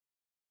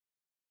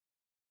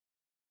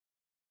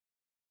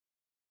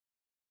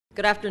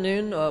Good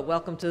afternoon.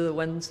 Welcome to the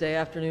Wednesday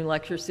afternoon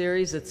lecture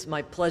series. It's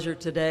my pleasure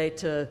today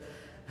to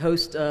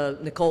host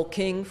Nicole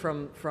King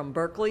from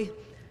Berkeley.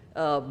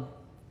 I'm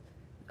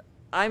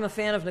a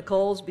fan of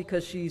Nicole's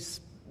because she's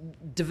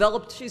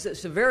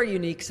a very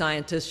unique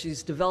scientist.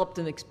 She's developed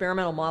an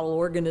experimental model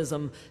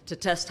organism to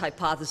test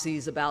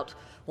hypotheses about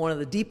one of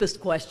the deepest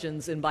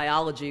questions in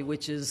biology,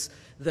 which is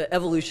the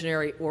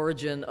evolutionary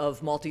origin of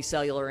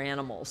multicellular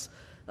animals.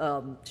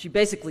 She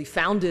basically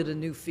founded a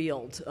new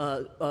field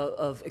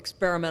of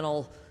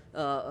experimental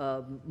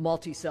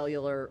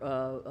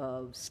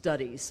multicellular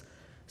studies.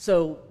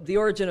 So the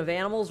origin of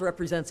animals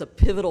represents a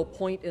pivotal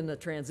point in the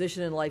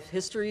transition in life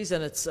histories,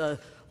 and it's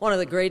one of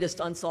the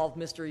greatest unsolved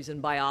mysteries in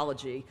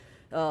biology.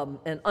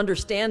 And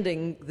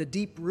understanding the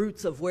deep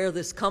roots of where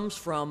this comes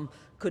from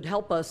could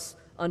help us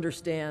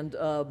understand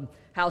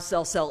how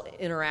cell-cell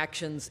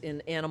interactions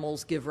in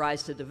animals give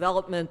rise to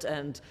development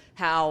and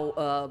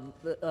how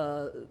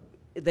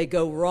they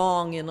go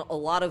wrong in a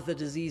lot of the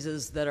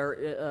diseases that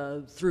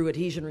are through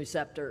adhesion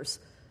receptors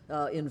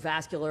in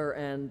vascular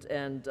and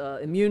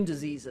immune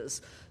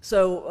diseases.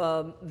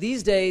 So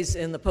these days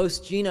in the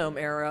post-genome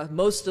era,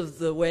 most of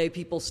the way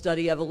people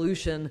study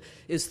evolution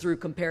is through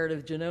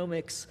comparative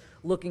genomics,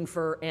 looking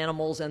for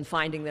animals and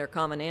finding their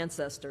common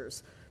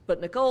ancestors.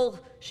 But Nicole,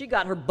 she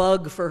got her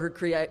bug for her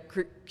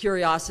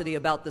curiosity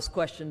about this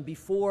question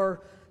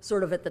before,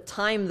 sort of at the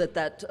time that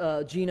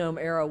genome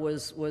era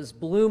was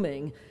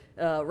blooming.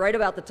 Right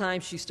about the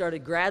time she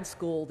started grad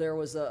school, there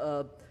was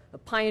a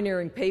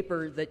pioneering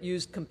paper that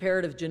used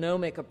comparative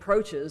genomic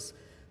approaches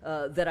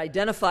that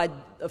identified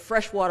a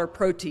freshwater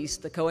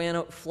protist, the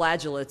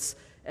choanoflagellates,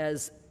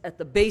 as at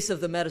the base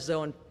of the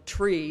metazoan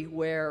tree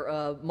where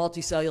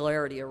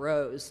multicellularity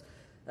arose.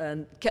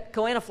 And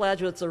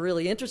choanoflagellates are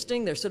really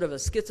interesting. They're sort of a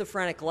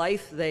schizophrenic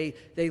life. They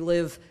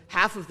live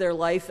half of their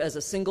life as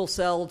a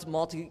single-celled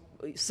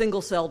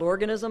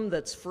organism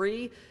that's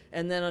free,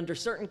 and then under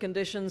certain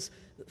conditions,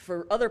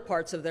 for other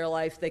parts of their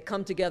life, they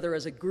come together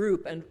as a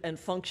group and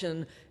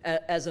function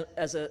as a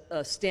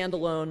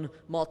standalone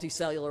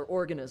multicellular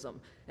organism.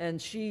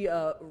 And she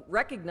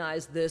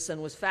recognized this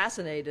and was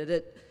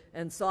fascinated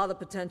and saw the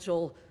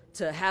potential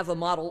to have a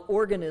model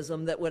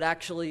organism that would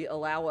actually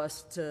allow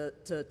us to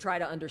try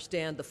to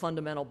understand the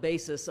fundamental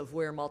basis of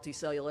where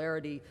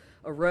multicellularity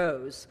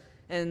arose.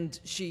 And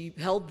she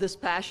held this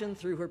passion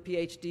through her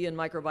PhD in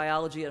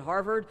microbiology at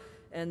Harvard,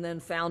 and then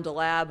found a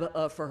lab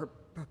for her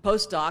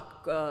postdoc,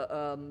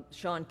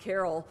 Sean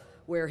Carroll,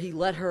 where he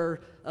let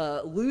her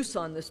loose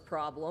on this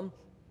problem,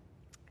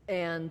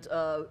 and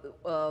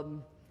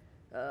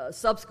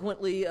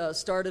subsequently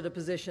started a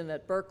position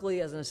at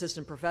Berkeley as an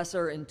assistant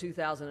professor in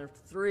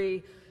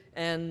 2003,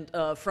 and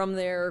from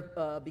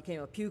there became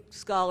a Pew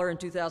Scholar in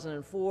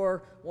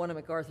 2004, won a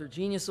MacArthur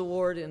Genius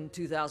Award in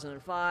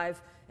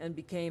 2005, and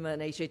became an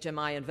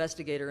HHMI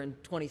investigator in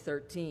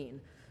 2013.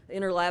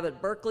 In her lab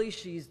at Berkeley,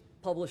 she's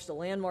published a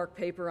landmark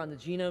paper on the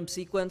genome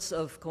sequence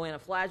of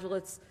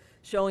choanoflagellates,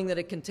 showing that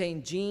it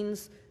contained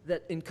genes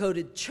that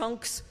encoded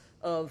chunks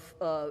of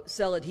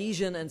cell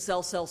adhesion and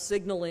cell-cell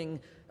signaling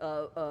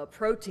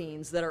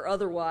proteins that are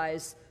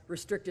otherwise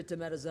restricted to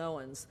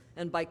metazoans.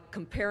 And by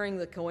comparing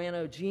the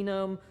choano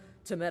genome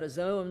to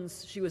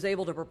metazoans, she was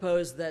able to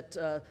propose that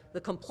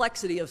the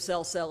complexity of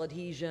cell-cell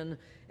adhesion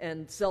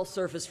and cell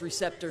surface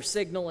receptor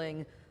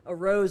signaling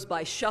arose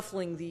by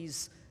shuffling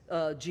these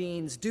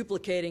genes,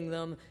 duplicating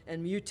them,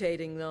 and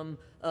mutating them,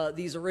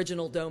 these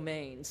original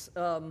domains.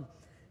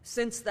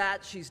 Since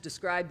that, she's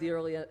described the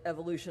early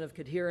evolution of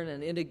cadherin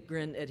and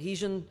integrin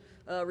adhesion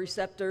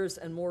receptors,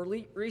 and more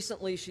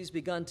recently, she's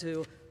begun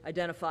to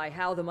identify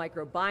how the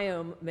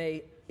microbiome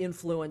may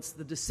influence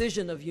the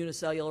decision of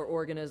unicellular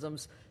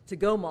organisms to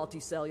go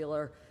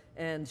multicellular,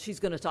 and she's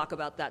going to talk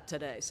about that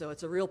today. So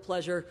it's a real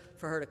pleasure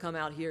for her to come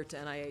out here to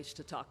NIH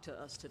to talk to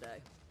us today.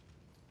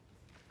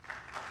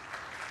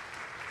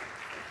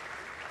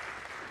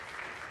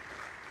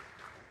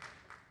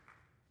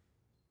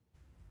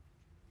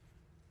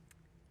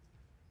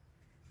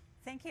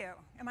 Thank you.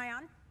 Am I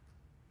on?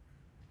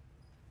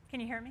 Can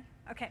you hear me?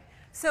 Okay.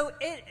 So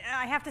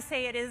I have to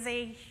say it is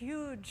a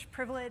huge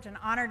privilege and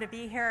honor to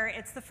be here.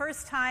 It's the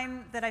first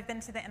time that I've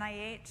been to the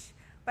NIH,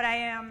 but I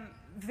am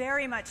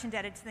very much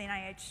indebted to the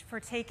NIH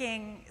for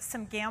taking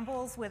some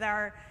gambles with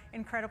our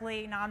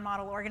incredibly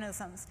non-model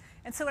organisms.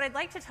 And so what I'd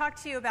like to talk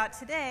to you about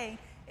today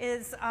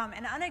is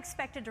an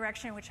unexpected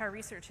direction in which our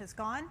research has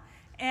gone,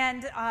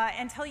 and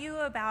tell you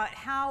about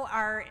how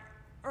our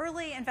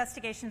early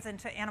investigations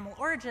into animal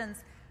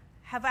origins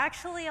have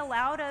actually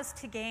allowed us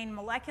to gain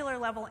molecular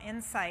level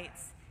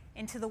insights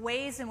into the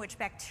ways in which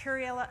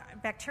bacteria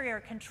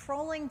are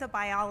controlling the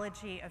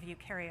biology of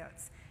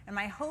eukaryotes. And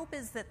my hope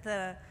is that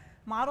the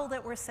model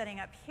that we're setting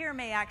up here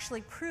may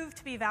actually prove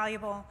to be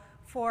valuable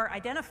for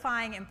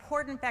identifying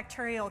important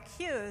bacterial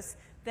cues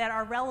that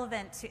are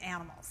relevant to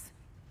animals.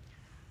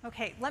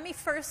 Okay, let me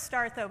first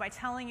start though by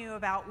telling you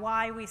about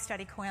why we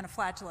study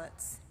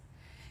choanoflagellates.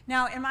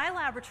 Now, in my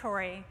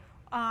laboratory,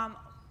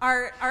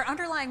 Our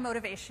underlying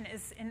motivation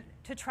is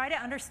to try to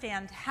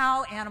understand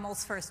how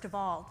animals first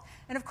evolved.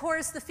 And of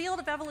course, the field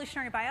of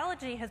evolutionary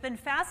biology has been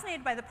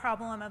fascinated by the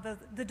problem of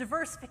the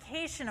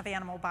diversification of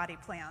animal body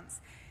plans.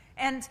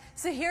 And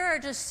so here are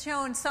just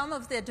shown some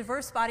of the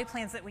diverse body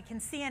plans that we can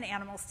see in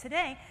animals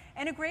today.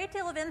 And a great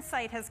deal of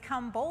insight has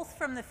come both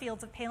from the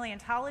fields of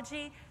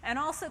paleontology and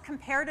also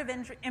comparative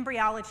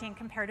embryology and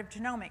comparative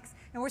genomics.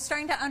 And we're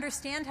starting to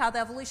understand how the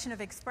evolution of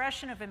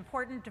expression of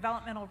important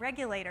developmental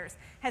regulators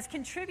has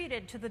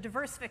contributed to the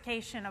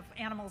diversification of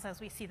animals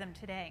as we see them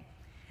today.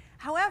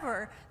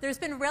 However, there's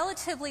been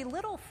relatively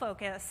little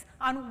focus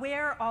on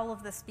where all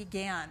of this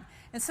began.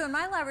 And so in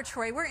my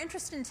laboratory, we're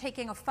interested in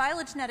taking a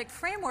phylogenetic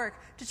framework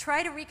to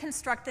try to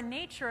reconstruct the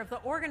nature of the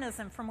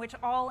organism from which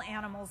all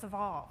animals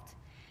evolved.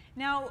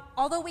 Now,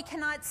 although we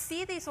cannot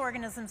see these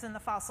organisms in the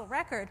fossil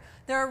record,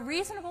 there are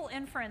reasonable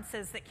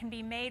inferences that can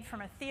be made from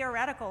a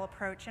theoretical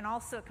approach and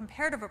also a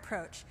comparative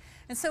approach.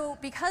 And so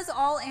because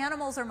all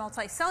animals are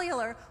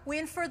multicellular, we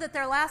infer that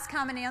their last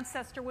common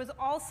ancestor was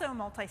also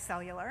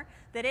multicellular,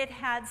 that it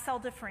had cell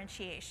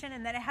differentiation,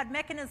 and that it had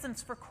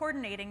mechanisms for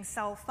coordinating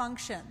cell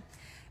function.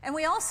 And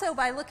we also,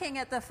 by looking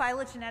at the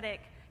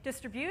phylogenetic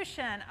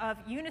distribution of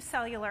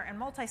unicellular and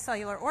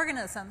multicellular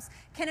organisms,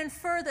 can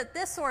infer that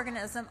this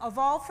organism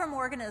evolved from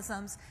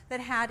organisms that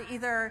had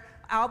either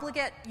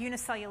obligate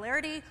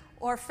unicellularity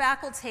or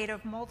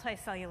facultative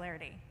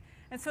multicellularity.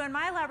 And so in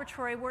my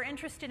laboratory, we're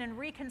interested in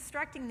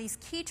reconstructing these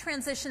key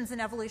transitions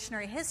in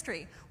evolutionary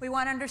history. We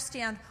want to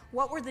understand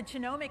what were the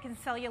genomic and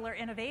cellular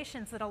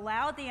innovations that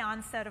allowed the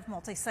onset of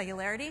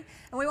multicellularity,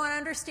 and we want to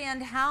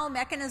understand how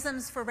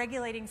mechanisms for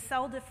regulating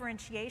cell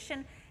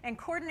differentiation and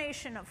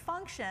coordination of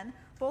function,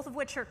 both of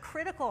which are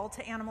critical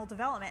to animal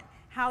development,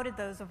 how did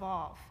those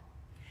evolve?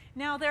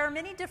 Now, there are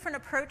many different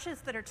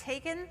approaches that are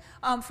taken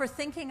for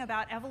thinking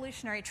about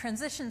evolutionary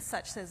transitions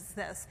such as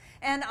this.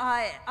 And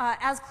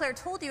as Claire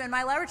told you, in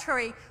my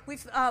laboratory,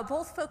 we've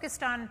both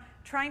focused on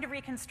trying to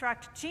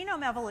reconstruct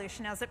genome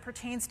evolution as it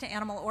pertains to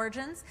animal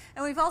origins.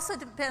 And we've also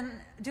been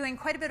doing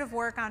quite a bit of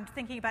work on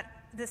thinking about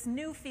this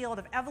new field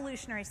of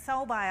evolutionary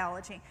cell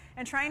biology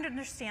and trying to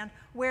understand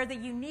where the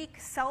unique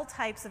cell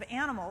types of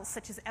animals,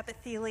 such as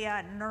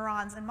epithelia and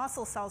neurons and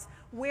muscle cells,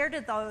 where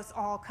did those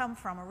all come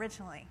from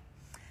originally?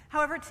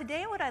 However,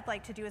 today what I'd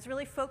like to do is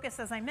really focus,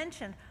 as I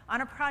mentioned,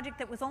 on a project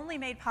that was only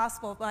made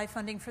possible by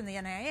funding from the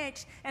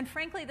NIH, and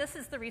frankly, this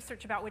is the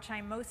research about which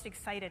I'm most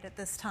excited at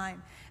this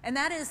time. And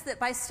that is that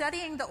by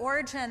studying the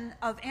origin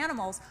of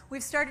animals,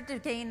 we've started to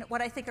gain what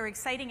I think are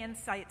exciting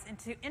insights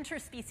into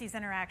interspecies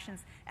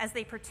interactions as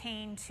they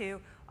pertain to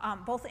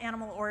both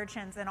animal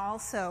origins and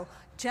also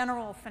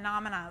general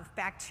phenomena of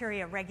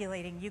bacteria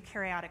regulating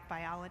eukaryotic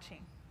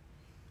biology.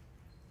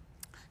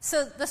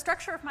 So the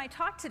structure of my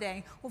talk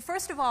today will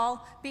first of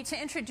all be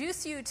to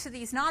introduce you to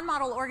these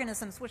non-model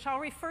organisms, which I'll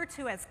refer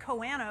to as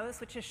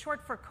choanos, which is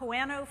short for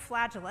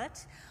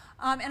choanoflagellate.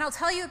 And I'll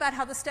tell you about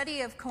how the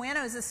study of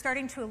choanos is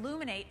starting to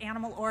illuminate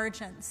animal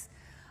origins.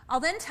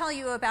 I'll then tell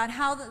you about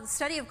how the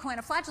study of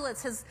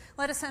choanoflagellates has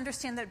led us to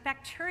understand that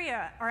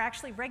bacteria are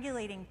actually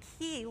regulating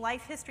key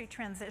life history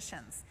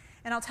transitions.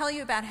 And I'll tell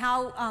you about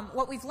how,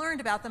 what we've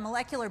learned about the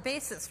molecular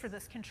basis for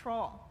this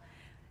control.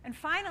 And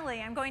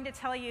finally, I'm going to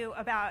tell you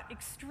about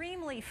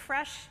extremely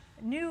fresh,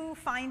 new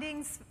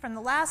findings from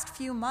the last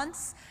few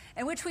months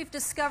in which we've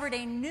discovered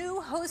a new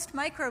host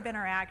microbe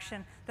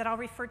interaction that I'll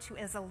refer to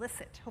as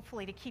illicit,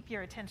 hopefully to keep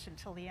your attention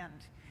till the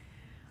end.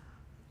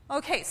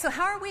 Okay, so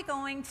how are we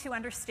going to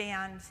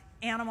understand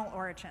animal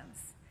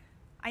origins?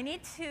 I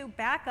need to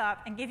back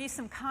up and give you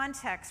some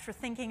context for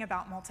thinking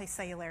about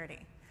multicellularity.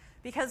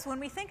 Because when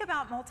we think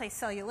about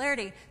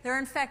multicellularity, there are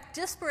in fact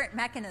disparate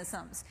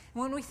mechanisms.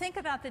 And when we think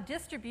about the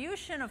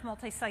distribution of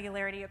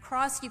multicellularity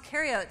across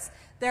eukaryotes,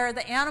 there are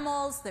the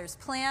animals, there's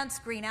plants,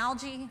 green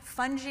algae,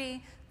 fungi,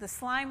 the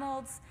slime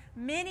molds,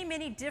 many,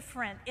 many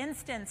different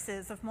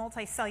instances of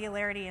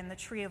multicellularity in the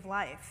tree of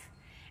life.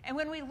 And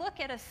when we look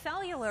at a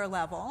cellular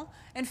level,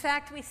 in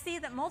fact, we see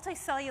that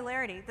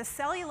multicellularity, the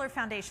cellular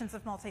foundations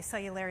of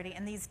multicellularity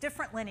in these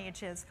different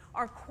lineages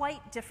are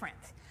quite different.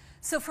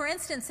 So for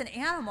instance, in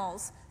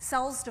animals,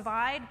 cells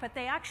divide, but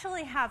they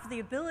actually have the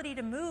ability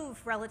to move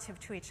relative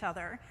to each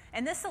other.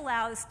 And this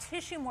allows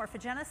tissue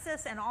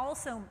morphogenesis and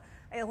also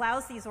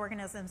allows these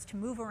organisms to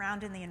move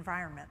around in the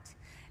environment.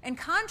 In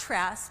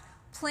contrast,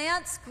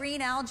 plants,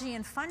 green algae,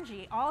 and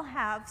fungi all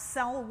have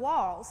cell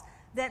walls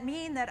that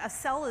mean that a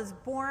cell is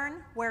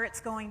born where it's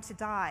going to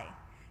die.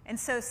 And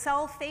so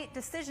cell fate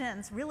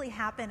decisions really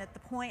happen at the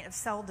point of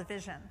cell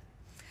division.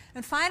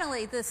 And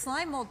finally, the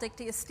slime mold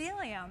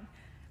dictyostelium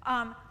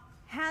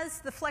has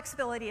the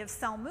flexibility of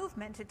cell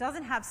movement. It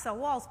doesn't have cell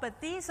walls, but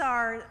these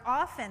are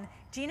often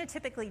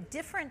genotypically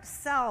different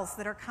cells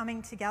that are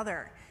coming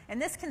together.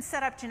 And this can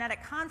set up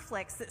genetic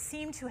conflicts that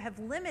seem to have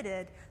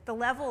limited the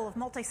level of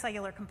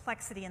multicellular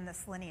complexity in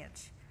this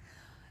lineage.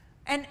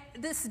 And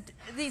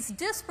these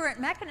disparate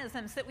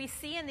mechanisms that we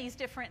see in these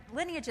different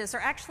lineages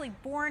are actually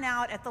borne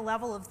out at the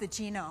level of the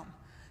genome.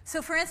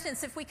 So for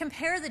instance, if we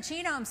compare the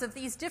genomes of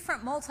these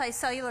different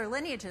multicellular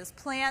lineages,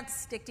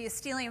 plants,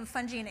 dictyostelium,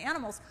 fungi, and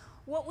animals,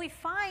 what we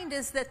find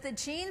is that the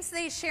genes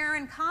they share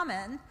in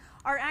common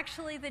are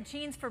actually the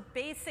genes for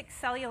basic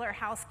cellular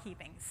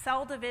housekeeping,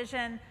 cell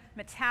division,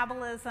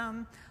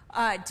 metabolism,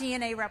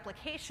 DNA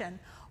replication,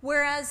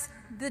 whereas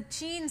the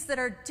genes that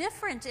are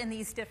different in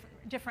these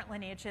different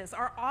lineages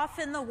are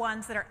often the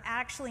ones that are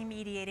actually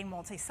mediating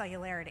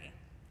multicellularity.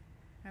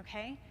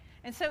 Okay?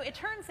 And so it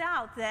turns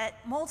out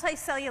that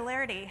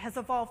multicellularity has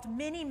evolved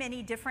many,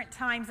 many different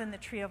times in the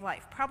tree of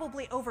life,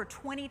 probably over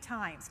 20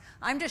 times.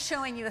 I'm just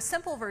showing you a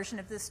simple version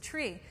of this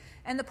tree.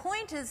 And the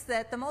point is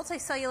that the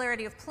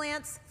multicellularity of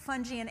plants,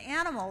 fungi, and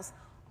animals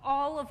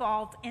all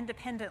evolved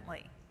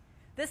independently.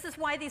 This is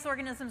why these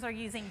organisms are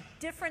using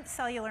different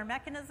cellular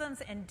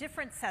mechanisms and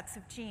different sets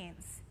of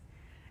genes.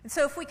 And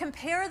so if we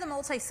compare the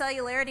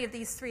multicellularity of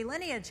these three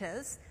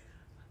lineages,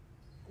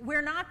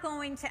 we're not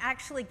going to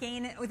actually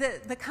gain,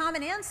 the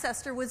common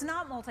ancestor was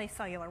not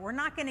multicellular. We're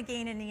not going to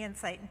gain any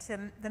insight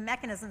into the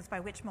mechanisms by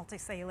which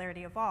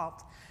multicellularity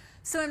evolved.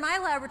 So in my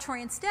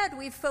laboratory instead,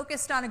 we've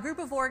focused on a group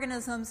of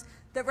organisms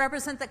that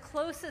represent the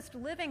closest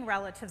living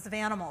relatives of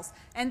animals.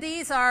 And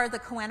these are the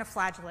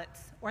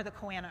choanoflagellates, or the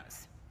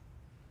choanos.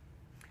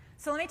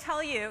 So let me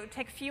tell you,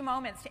 take a few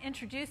moments to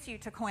introduce you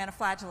to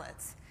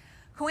choanoflagellates.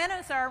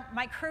 Choanos are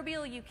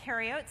microbial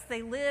eukaryotes.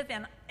 They live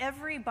in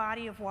every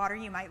body of water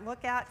you might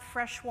look at,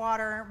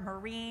 freshwater,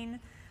 marine.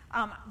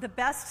 The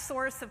best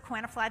source of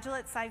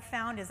choanoflagellates I've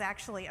found is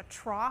actually a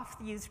trough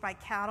used by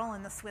cattle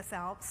in the Swiss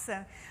Alps.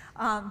 So,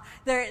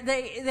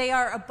 they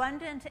are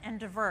abundant and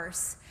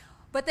diverse.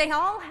 But they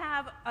all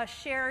have a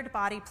shared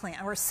body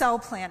plan, or cell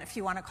plan, if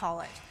you want to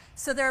call it.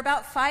 So they're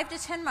about 5 to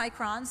 10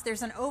 microns.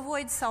 There's an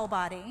ovoid cell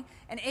body,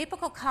 an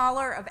apical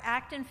collar of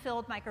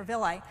actin-filled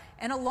microvilli,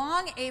 and a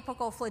long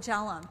apical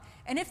flagellum.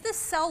 And if this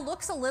cell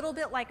looks a little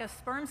bit like a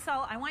sperm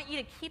cell, I want you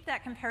to keep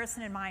that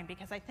comparison in mind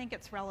because I think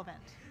it's relevant.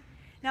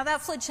 Now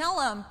that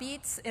flagellum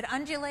beats, it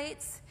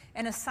undulates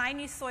in a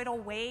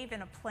sinusoidal wave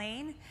in a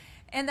plane,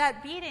 and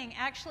that beating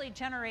actually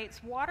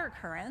generates water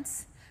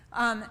currents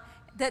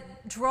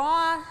that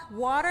draw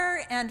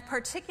water and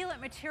particulate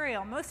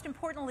material, most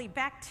importantly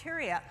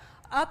bacteria,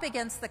 up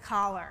against the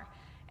collar.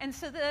 And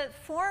so the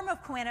form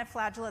of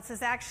choanoflagellates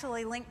is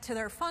actually linked to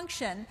their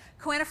function.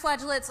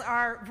 Choanoflagellates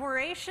are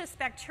voracious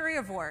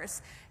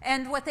bacteriivores,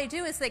 and what they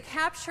do is they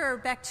capture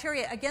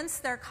bacteria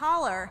against their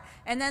collar,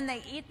 and then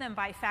they eat them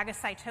by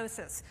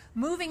phagocytosis,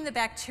 moving the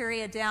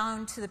bacteria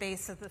down to the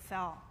base of the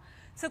cell.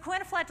 So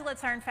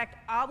choanoflagellates are in fact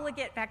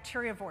obligate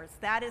bacteriivores.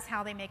 That is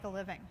how they make a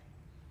living.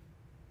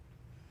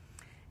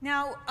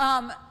 Now,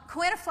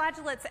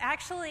 choanoflagellates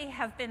actually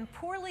have been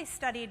poorly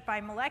studied by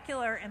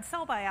molecular and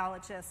cell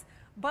biologists,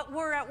 but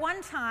were at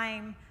one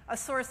time a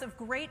source of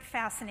great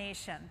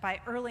fascination by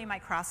early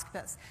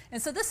microscopists.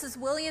 And so this is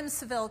William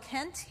Seville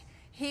Kent.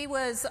 He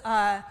was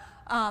a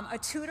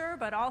tutor,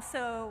 but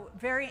also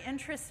very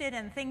interested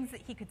in things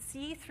that he could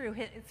see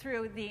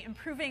through the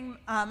improving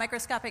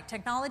microscopic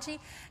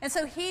technology. And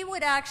so he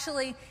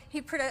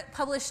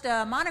published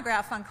a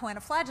monograph on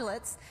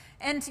choanoflagellates,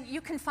 and you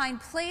can find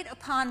plate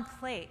upon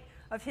plate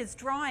of his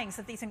drawings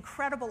of these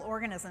incredible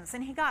organisms.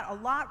 And he got a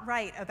lot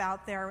right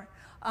about their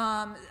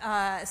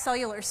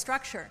cellular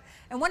structure.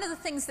 And one of the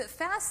things that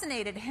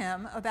fascinated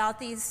him about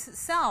these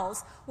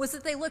cells was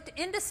that they looked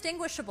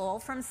indistinguishable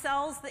from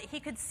cells that he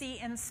could see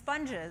in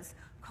sponges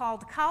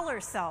called collar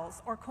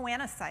cells or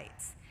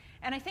choanocytes.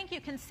 And I think you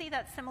can see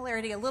that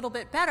similarity a little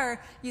bit better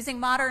using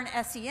modern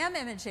SEM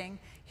imaging.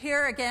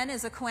 Here again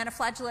is a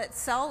choanoflagellate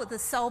cell with the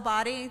cell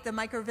body, the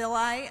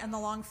microvilli, and the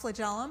long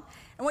flagellum.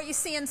 And what you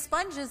see in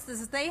sponges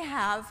is they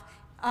have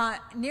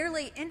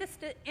nearly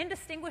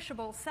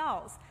indistinguishable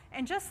cells.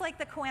 And just like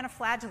the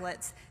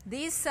choanoflagellates,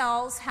 these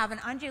cells have an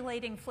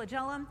undulating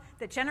flagellum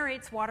that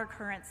generates water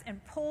currents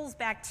and pulls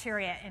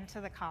bacteria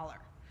into the collar.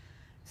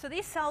 So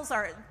these cells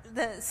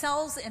the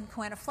cells in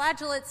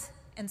choanoflagellates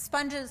and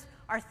sponges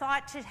are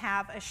thought to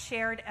have a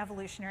shared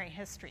evolutionary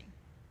history.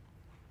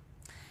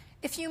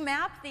 If you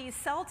map these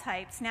cell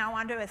types now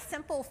onto a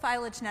simple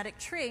phylogenetic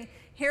tree,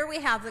 here we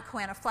have the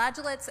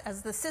choanoflagellates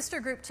as the sister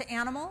group to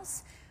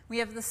animals. We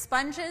have the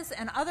sponges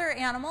and other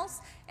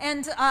animals.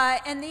 And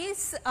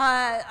these,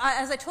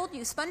 as I told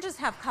you, sponges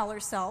have collar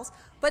cells,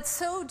 but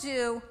so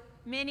do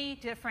many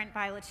different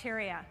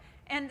bilateria.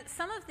 And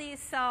some of these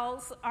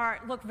cells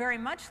look very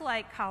much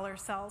like collar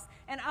cells,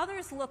 and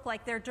others look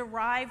like they're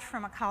derived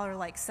from a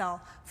collar-like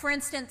cell. For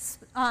instance,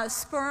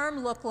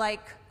 sperm look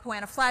like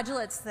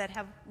choanoflagellates that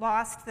have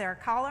lost their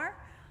collar.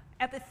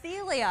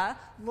 Epithelia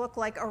look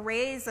like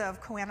arrays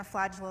of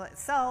choanoflagellate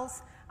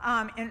cells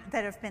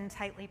that have been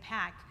tightly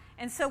packed.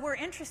 And so we're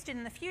interested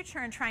in the future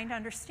in trying to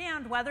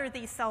understand whether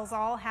these cells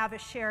all have a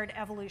shared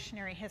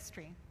evolutionary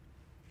history.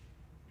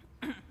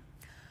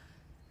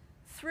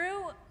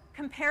 Through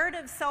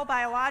comparative cell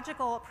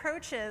biological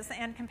approaches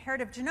and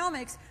comparative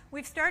genomics,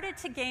 we've started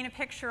to gain a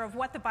picture of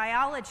what the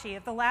biology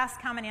of the last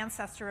common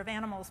ancestor of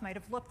animals might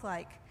have looked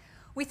like.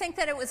 We think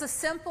that it was a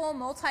simple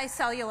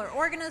multicellular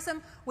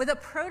organism with a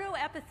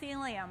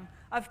protoepithelium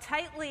of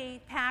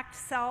tightly packed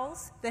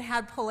cells that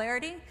had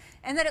polarity,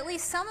 and that at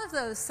least some of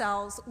those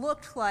cells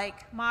looked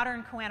like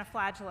modern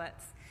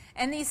choanoflagellates.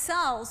 And these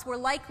cells were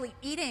likely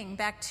eating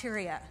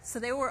bacteria, so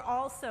they were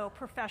also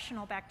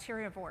professional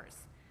bacteriivores.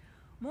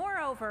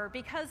 Moreover,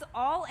 because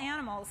all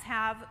animals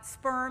have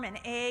sperm and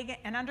egg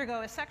and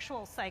undergo a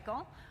sexual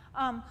cycle,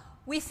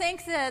 we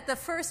think that the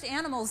first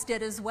animals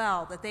did as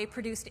well, that they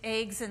produced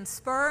eggs and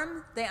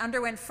sperm, they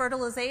underwent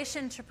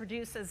fertilization to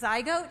produce a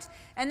zygote,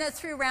 and that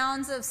through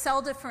rounds of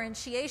cell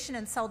differentiation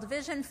and cell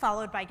division,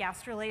 followed by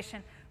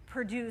gastrulation,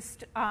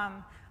 produced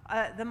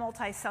the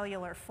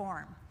multicellular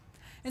form.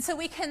 And so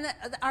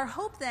our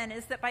hope then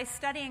is that by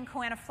studying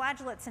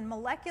choanoflagellates in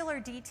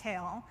molecular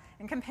detail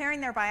and comparing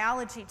their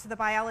biology to the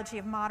biology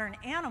of modern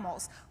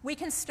animals, we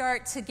can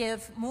start to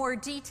give more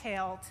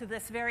detail to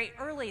this very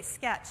early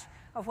sketch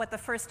of what the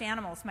first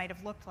animals might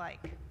have looked like.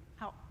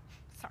 Oh,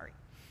 sorry.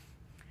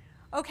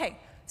 Okay,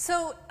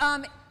 so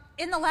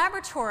in the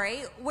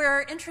laboratory,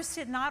 we're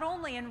interested not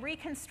only in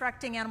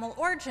reconstructing animal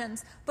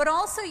origins, but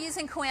also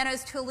using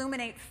choanos to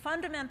illuminate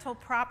fundamental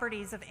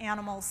properties of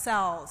animal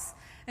cells.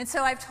 And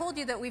so I've told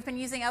you that we've been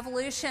using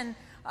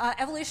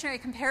evolutionary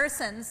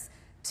comparisons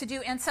to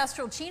do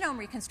ancestral genome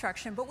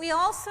reconstruction, but we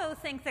also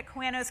think that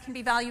choanos can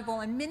be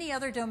valuable in many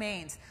other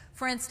domains.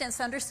 For instance,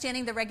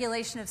 understanding the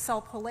regulation of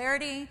cell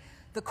polarity,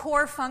 the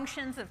core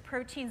functions of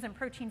proteins and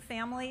protein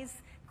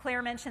families.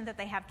 Claire mentioned that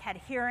they have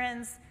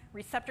cadherins,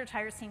 receptor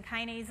tyrosine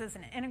kinases,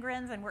 and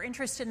integrins, and we're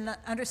interested in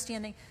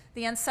understanding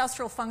the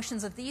ancestral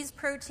functions of these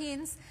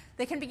proteins.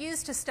 They can be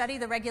used to study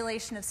the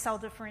regulation of cell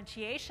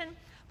differentiation.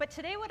 But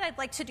today what I'd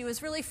like to do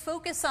is really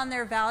focus on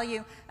their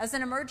value as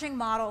an emerging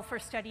model for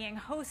studying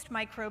host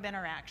microbe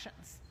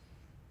interactions.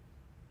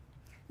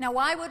 Now,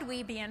 why would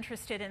we be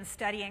interested in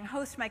studying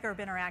host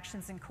microbe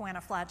interactions in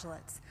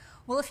choanoflagellates?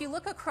 Well, if you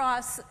look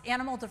across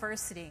animal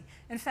diversity,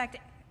 in fact,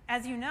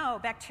 as you know,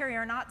 bacteria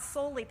are not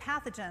solely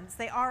pathogens.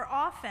 They are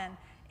often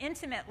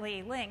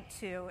intimately linked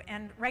to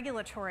and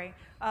regulatory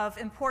of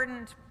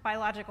important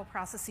biological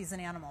processes in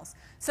animals.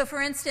 So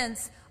for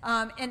instance,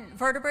 in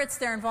vertebrates,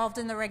 they're involved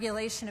in the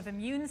regulation of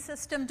immune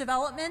system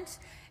development.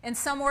 In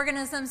some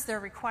organisms,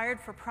 they're required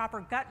for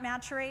proper gut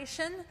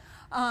maturation.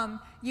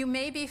 You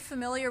may be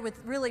familiar with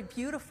really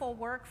beautiful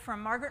work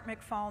from Margaret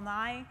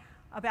McFall-Nye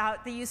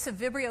about the use of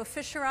Vibrio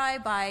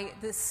fischeri by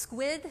the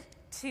squid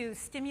to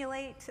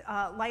stimulate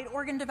light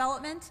organ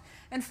development.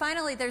 And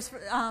finally, there's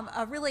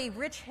a really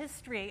rich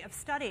history of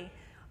study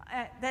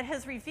that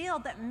has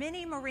revealed that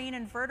many marine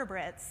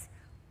invertebrates,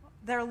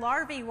 their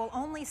larvae will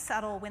only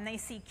settle when they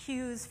see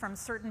cues from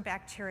certain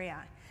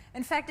bacteria.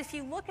 In fact, if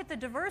you look at the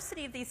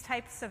diversity of these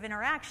types of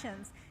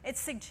interactions, it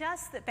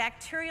suggests that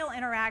bacterial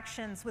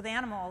interactions with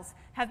animals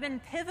have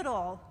been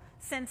pivotal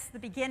since the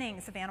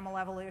beginnings of animal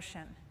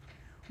evolution.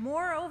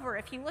 Moreover,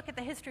 if you look at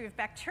the history of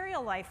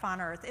bacterial life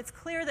on Earth, it's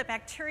clear that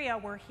bacteria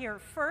were here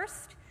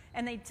first,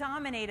 and they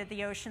dominated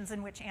the oceans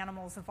in which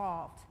animals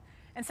evolved.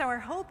 And so our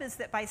hope is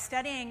that by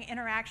studying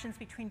interactions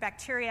between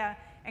bacteria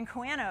and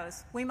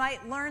choanos, we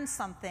might learn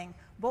something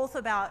both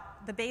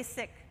about the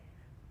basic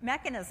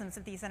mechanisms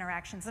of these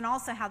interactions and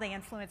also how they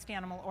influenced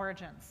animal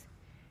origins.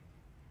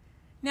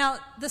 Now,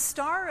 the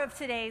star of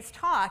today's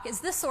talk is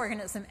this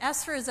organism,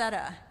 S.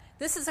 rosetta.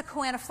 This is a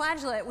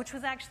choanoflagellate, which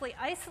was actually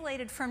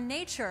isolated from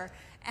nature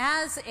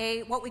as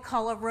what we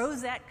call a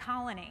rosette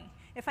colony.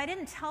 If I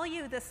didn't tell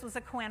you this was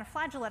a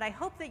choanoflagellate, I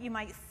hope that you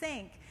might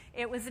think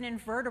it was an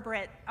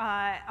invertebrate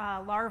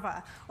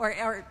larva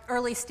or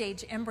early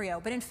stage embryo.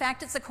 But in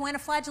fact, it's a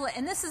choanoflagellate,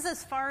 and this is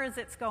as far as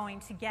it's going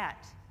to get.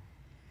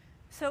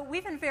 So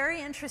we've been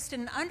very interested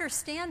in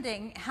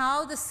understanding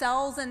how the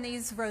cells in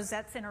these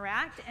rosettes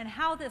interact and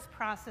how this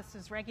process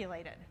is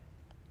regulated.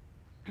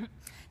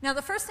 Now,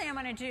 the first thing I'm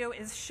going to do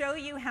is show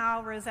you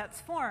how rosettes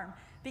form,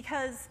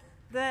 because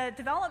the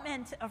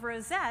development of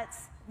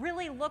rosettes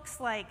really looks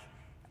like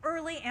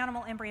early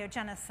animal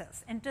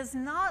embryogenesis and does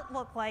not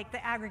look like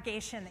the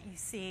aggregation that you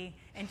see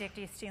in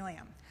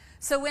dictyostelium.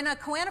 So when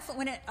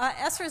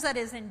S. rosetta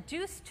is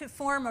induced to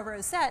form a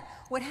rosette,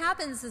 what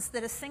happens is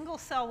that a single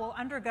cell will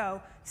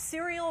undergo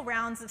serial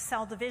rounds of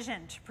cell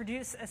division to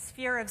produce a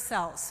sphere of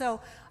cells. So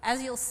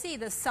as you'll see,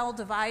 the cell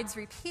divides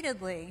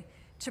repeatedly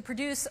to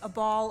produce a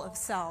ball of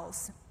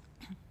cells.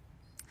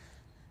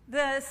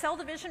 The cell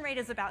division rate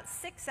is about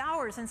 6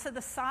 hours, and so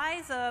the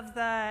size of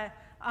the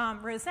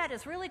rosette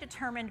is really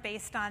determined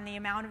based on the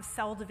amount of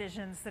cell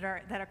divisions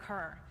that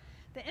occur.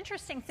 The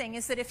interesting thing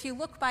is that if you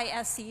look by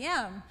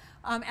SEM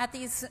at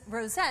these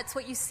rosettes,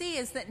 what you see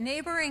is that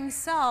neighboring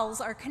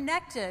cells are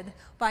connected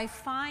by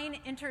fine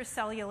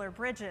intercellular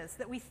bridges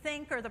that we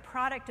think are the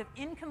product of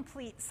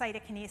incomplete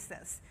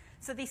cytokinesis.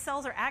 So these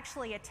cells are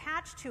actually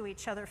attached to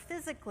each other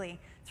physically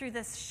through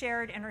this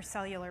shared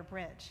intercellular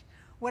bridge.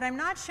 What I'm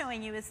not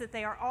showing you is that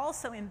they are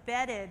also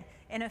embedded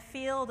in a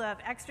field of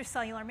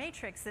extracellular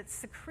matrix that's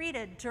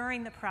secreted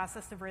during the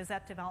process of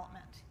rosette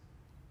development.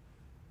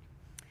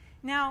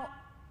 Now,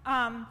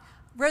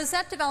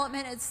 rosette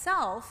development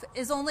itself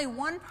is only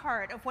one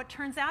part of what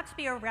turns out to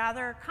be a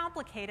rather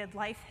complicated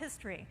life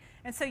history.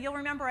 And so you'll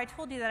remember I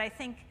told you that I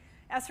think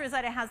S.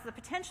 rosetta has the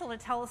potential to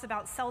tell us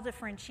about cell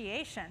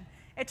differentiation.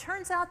 It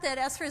turns out that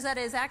S. rosetta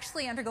is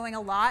actually undergoing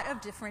a lot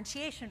of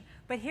differentiation,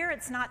 but here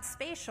it's not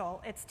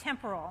spatial, it's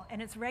temporal,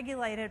 and it's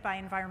regulated by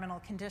environmental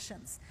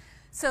conditions.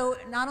 So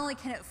not only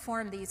can it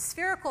form these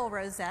spherical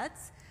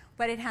rosettes,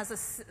 but it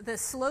has the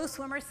slow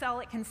swimmer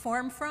cell it can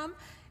form from.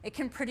 It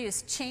can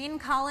produce chain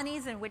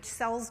colonies in which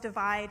cells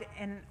divide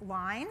in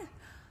line.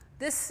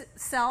 This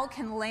cell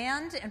can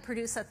land and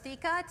produce a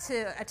theca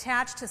to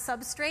attach to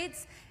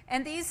substrates,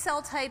 and these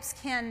cell types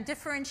can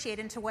differentiate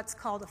into what's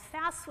called a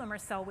fast swimmer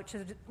cell,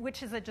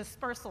 which is a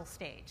dispersal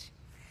stage.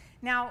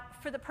 Now,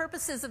 for the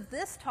purposes of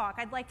this talk,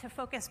 I'd like to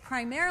focus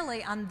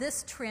primarily on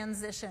this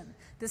transition,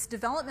 this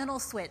developmental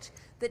switch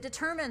that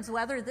determines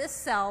whether this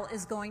cell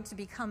is going to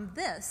become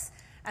this,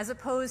 as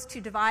opposed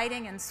to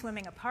dividing and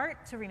swimming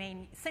apart to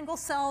remain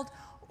single-celled,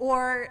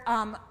 or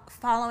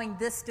following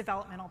this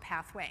developmental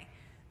pathway.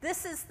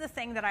 This is the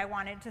thing that I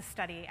wanted to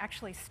study,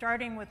 actually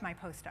starting with my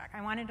postdoc.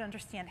 I wanted to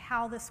understand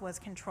how this was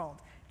controlled,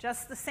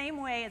 just the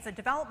same way as a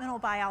developmental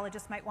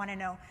biologist might want to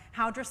know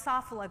how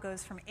Drosophila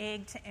goes from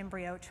egg to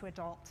embryo to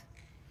adult.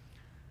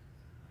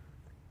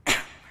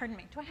 Pardon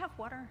me, do I have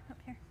water up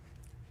here?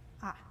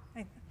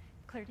 I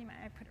cleared you,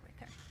 I put it right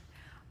there.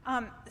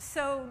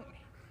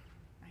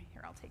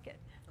 Here, I'll take it.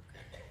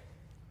 Okay.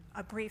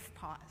 A brief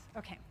pause,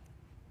 okay.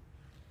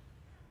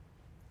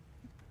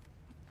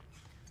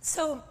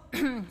 So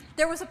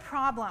there was a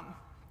problem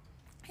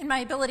in my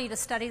ability to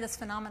study this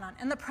phenomenon.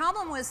 And the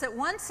problem was that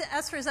once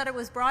S. rosetta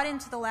was brought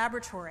into the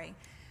laboratory,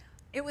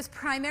 it was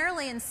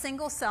primarily in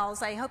single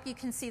cells, I hope you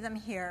can see them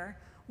here,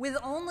 with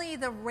only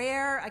the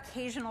rare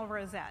occasional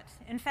rosette.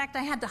 In fact,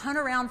 I had to hunt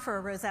around for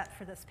a rosette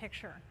for this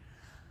picture.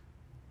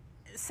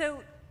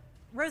 So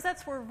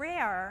rosettes were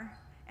rare,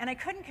 and I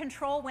couldn't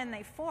control when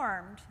they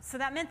formed, so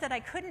that meant that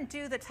I couldn't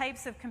do the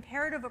types of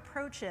comparative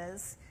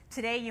approaches.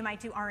 Today you might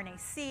do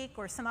RNA-seq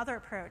or some other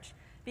approach,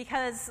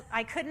 because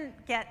I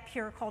couldn't get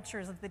pure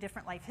cultures of the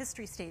different life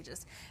history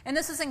stages. And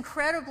this is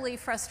incredibly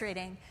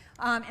frustrating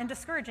and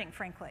discouraging,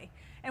 frankly.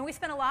 And we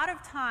spent a lot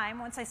of time,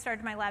 once I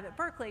started my lab at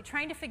Berkeley,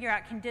 trying to figure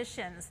out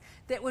conditions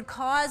that would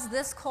cause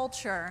this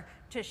culture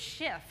to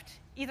shift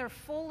either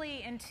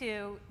fully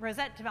into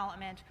rosette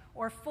development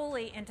or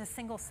fully into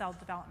single-cell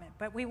development,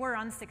 but we were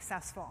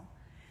unsuccessful.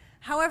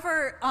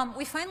 However,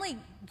 we finally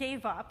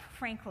gave up,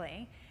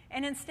 frankly,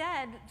 and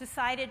instead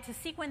decided to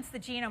sequence the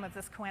genome of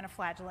this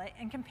choanoflagellate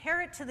and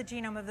compare it to the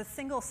genome of the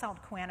single-celled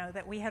choano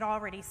that we had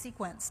already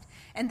sequenced.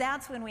 And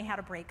that's when we had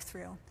a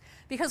breakthrough.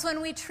 Because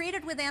when we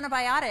treated with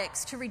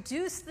antibiotics to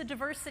reduce the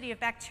diversity of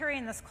bacteria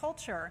in this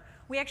culture,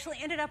 we actually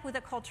ended up with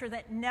a culture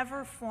that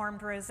never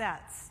formed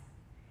rosettes.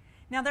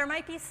 Now, there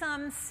might be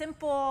some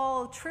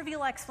simple,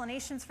 trivial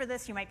explanations for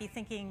this. You might be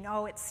thinking,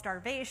 oh, it's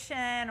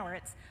starvation, or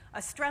it's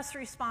a stress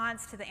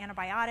response to the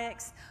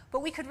antibiotics.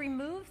 But we could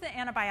remove the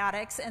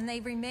antibiotics, and they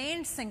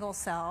remained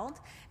single-celled.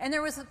 And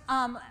there was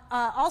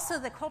also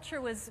the culture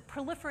was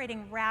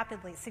proliferating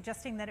rapidly,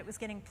 suggesting that it was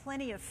getting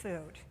plenty of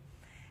food.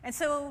 And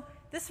so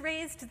this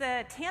raised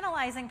the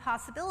tantalizing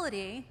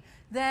possibility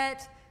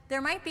that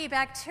there might be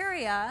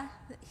bacteria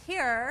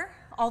here,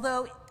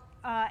 although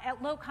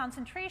at low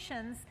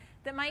concentrations,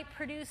 that might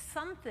produce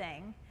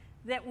something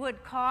that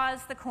would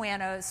cause the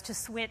choanos to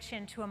switch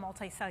into a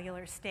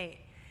multicellular state.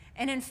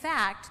 And in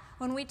fact,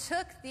 when we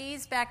took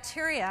these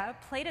bacteria,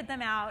 plated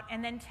them out,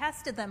 and then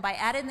tested them by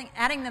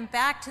adding them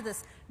back to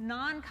this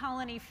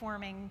non-colony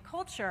forming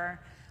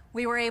culture,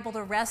 we were able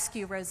to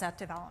rescue rosette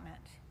development.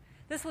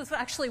 This was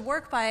actually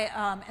work by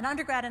an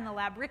undergrad in the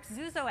lab, Rick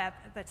Zuzo at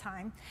the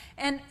time.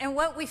 And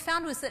what we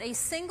found was that a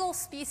single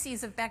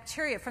species of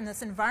bacteria from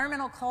this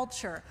environmental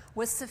culture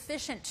was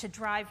sufficient to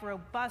drive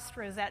robust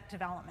rosette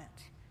development.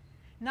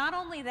 Not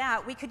only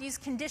that, we could use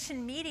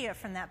conditioned media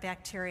from that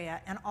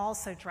bacteria and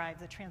also drive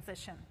the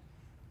transition.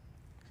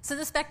 So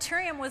this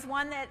bacterium was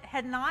one that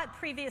had not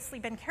previously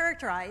been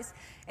characterized.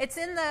 It's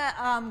in the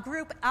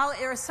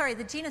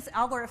the genus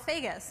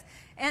Algorophagus,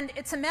 and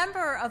it's a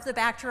member of the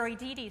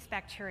Bacteroidetes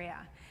bacteria.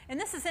 And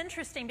this is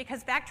interesting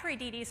because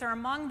Bacteroidetes are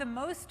among the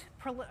most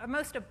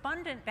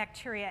abundant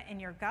bacteria in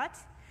your gut,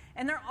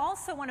 and they're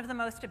also one of the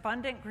most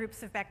abundant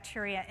groups of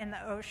bacteria in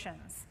the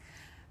oceans.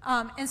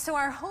 And so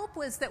our hope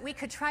was that we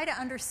could try to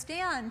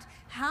understand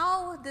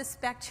how this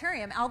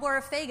bacterium,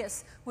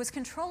 Algorophagus, was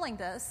controlling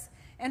this,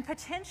 and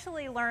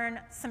potentially learn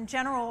some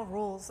general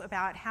rules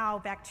about how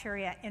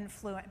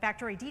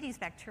Bacteroidetes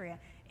bacteria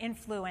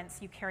influence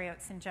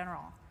eukaryotes in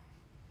general.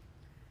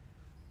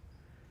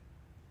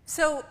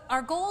 So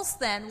our goals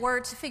then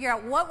were to figure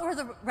out what were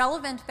the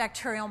relevant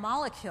bacterial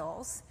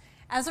molecules.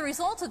 As a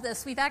result of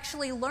this, we've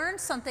actually learned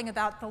something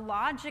about the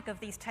logic of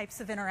these types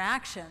of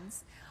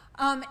interactions.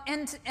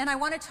 And I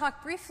want to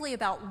talk briefly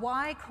about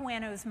why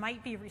choanos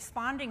might be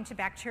responding to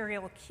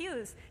bacterial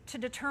cues to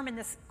determine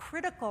this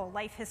critical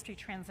life history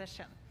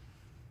transition.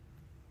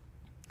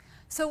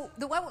 So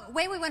the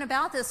way we went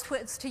about this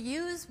was to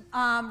use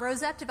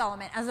rosette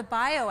development as a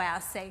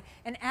bioassay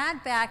and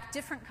add back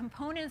different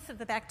components of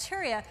the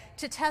bacteria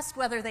to test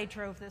whether they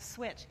drove this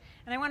switch.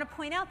 And I want to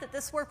point out that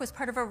this work was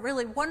part of a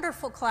really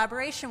wonderful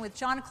collaboration with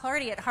John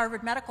Clardy at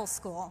Harvard Medical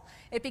School.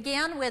 It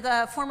began with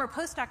a former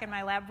postdoc in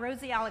my lab,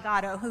 Rosie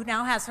Allegado, who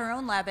now has her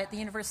own lab at the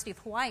University of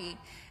Hawaii,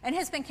 and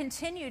has been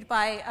continued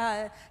by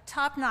a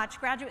top-notch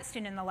graduate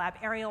student in the lab,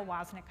 Ariel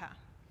Woznicka.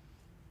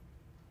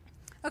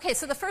 Okay,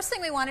 so the first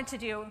thing we wanted to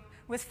do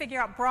was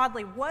figure out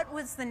broadly what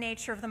was the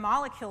nature of the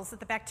molecules that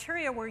the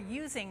bacteria were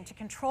using to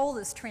control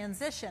this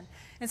transition.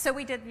 And so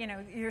we did,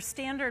 your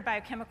standard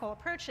biochemical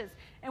approaches,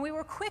 and we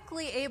were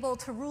quickly able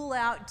to rule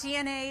out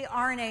DNA,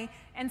 RNA,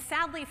 and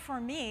sadly for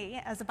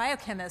me, as a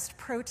biochemist,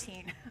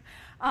 protein.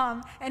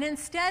 And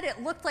instead,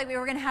 it looked like we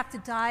were going to have to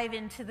dive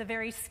into the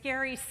very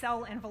scary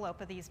cell envelope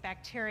of these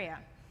bacteria.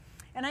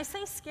 And I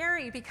say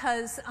scary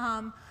because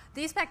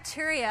these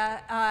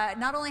bacteria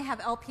not only have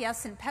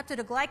LPS and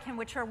peptidoglycan,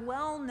 which are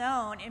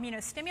well-known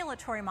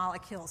immunostimulatory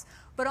molecules,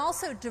 but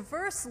also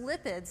diverse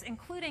lipids,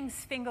 including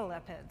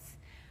sphingolipids.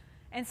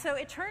 And so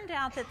it turned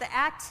out that the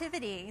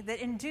activity that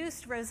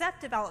induced rosette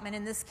development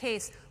in this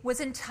case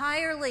was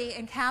entirely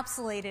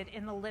encapsulated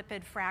in the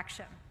lipid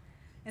fraction.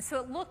 And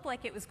so it looked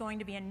like it was going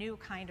to be a new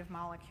kind of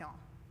molecule.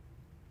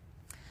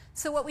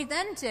 So what we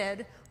then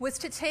did was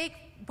to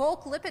take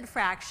bulk lipid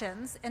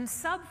fractions and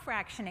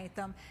subfractionate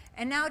them,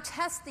 and now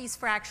test these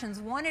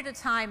fractions one at a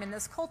time in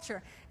this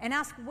culture and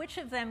ask which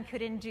of them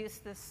could induce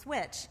this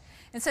switch.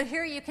 And so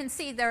here you can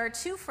see there are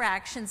two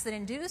fractions that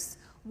induce.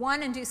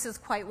 One induces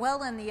quite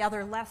well and the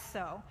other less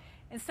so.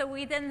 And so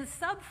we then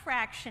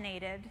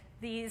subfractionated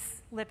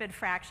these lipid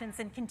fractions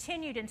and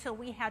continued until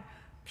we had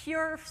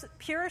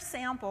pure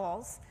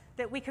samples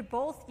that we could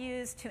both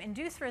use to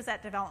induce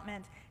rosette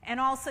development and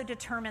also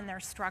determine their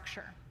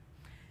structure.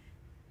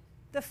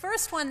 The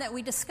first one that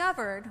we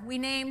discovered, we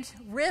named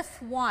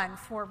RIF1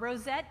 for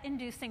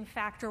rosette-inducing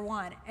factor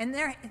 1. And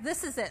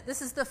this is it.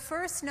 This is the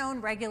first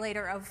known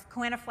regulator of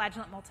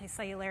choanoflagellate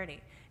multicellularity.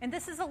 And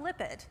this is a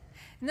lipid.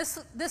 And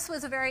this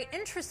was a very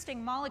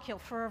interesting molecule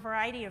for a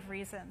variety of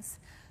reasons.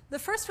 The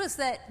first was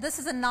that this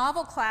is a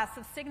novel class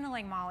of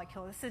signaling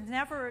molecule.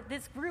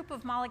 This group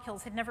of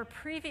molecules had never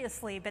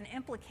previously been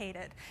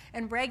implicated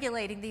in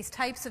regulating these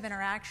types of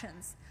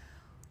interactions.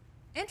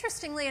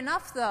 Interestingly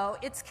enough, though,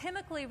 it's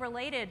chemically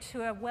related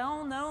to a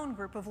well-known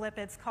group of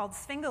lipids called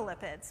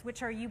sphingolipids,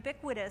 which are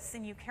ubiquitous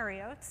in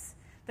eukaryotes.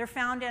 They're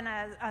found in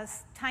a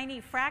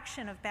tiny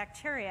fraction of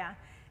bacteria,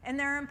 and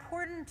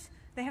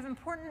they have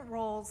important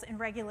roles in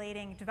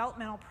regulating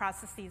developmental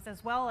processes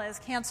as well as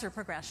cancer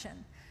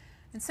progression.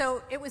 And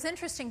so it was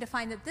interesting to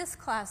find that this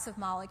class of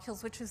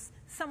molecules, which is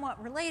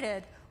somewhat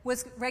related,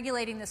 was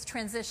regulating this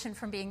transition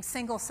from being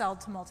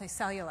single-celled to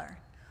multicellular.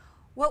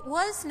 What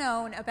was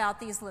known about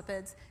these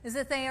lipids is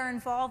that they are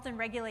involved in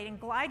regulating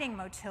gliding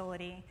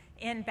motility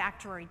in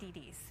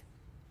Bacteroidetes.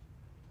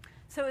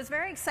 So it was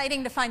very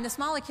exciting to find this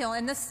molecule,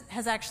 and this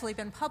has actually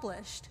been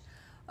published.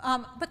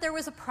 But there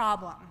was a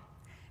problem.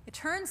 It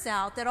turns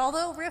out that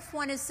although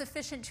RIF1 is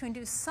sufficient to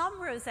induce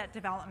some rosette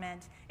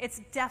development,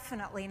 it's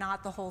definitely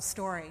not the whole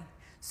story.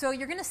 So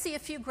you're going to see a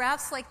few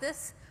graphs like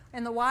this.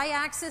 In the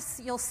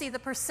y-axis, you'll see the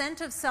percent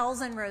of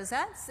cells in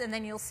rosettes, and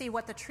then you'll see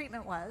what the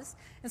treatment was.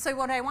 And so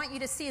what I want you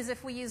to see is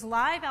if we use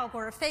live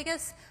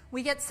Algoraphagus,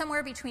 we get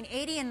somewhere between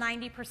 80 and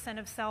 90%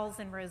 of cells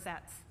in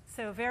rosettes.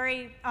 So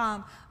very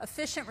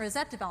efficient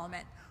rosette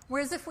development.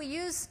 Whereas if we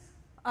use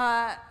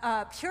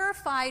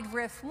purified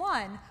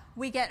RIF1,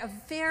 we get a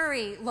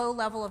very low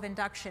level of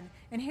induction.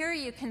 And here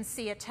you can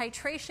see a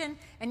titration,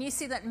 and you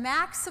see that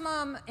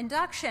maximum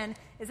induction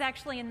is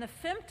actually in the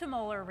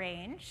femtomolar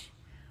range,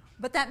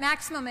 but that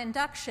maximum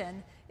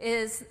induction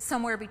is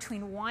somewhere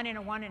between 1 and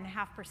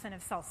 1.5%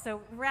 of cells,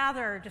 so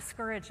rather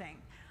discouraging.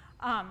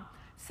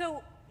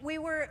 So we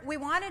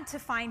wanted to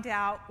find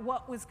out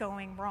what was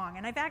going wrong.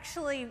 And I've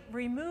actually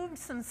removed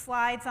some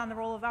slides on the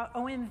role of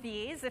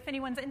OMVs. If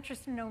anyone's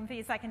interested in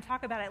OMVs, I can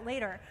talk about it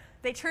later.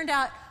 They turned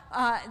out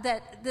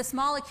that this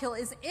molecule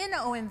is in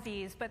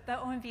OMVs, but the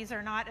OMVs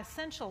are not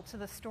essential to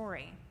the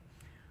story.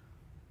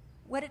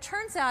 What it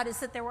turns out is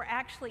that there were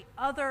actually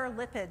other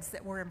lipids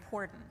that were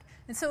important.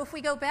 And so if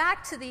we go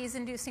back to these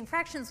inducing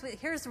fractions,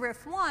 here's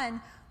RIF1,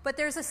 but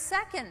there's a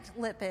second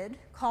lipid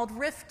called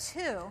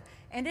RIF2,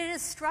 and it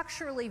is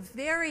structurally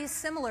very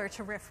similar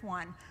to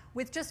RIF1,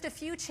 with just a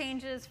few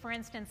changes, for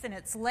instance, in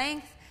its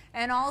length,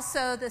 and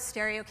also the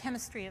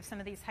stereochemistry of some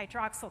of these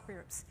hydroxyl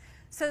groups.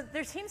 So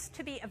there seems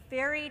to be a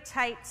very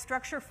tight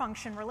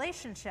structure-function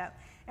relationship.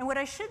 And what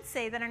I should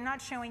say that I'm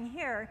not showing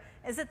here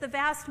is that the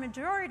vast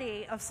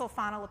majority of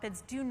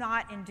sulfonolipids do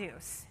not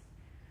induce.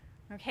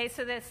 Okay,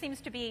 so that seems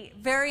to be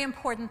very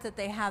important that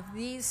they have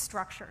these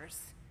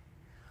structures.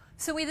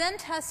 So we then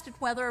tested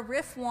whether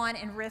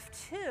RIF1 and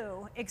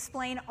RIF2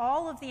 explain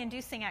all of the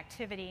inducing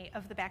activity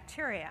of the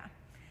bacteria.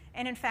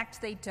 And in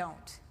fact, they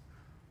don't.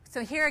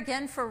 So here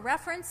again, for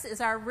reference, is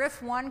our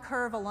RIF1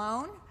 curve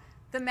alone.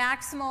 The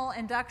maximal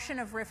induction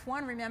of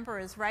RIF1, remember,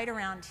 is right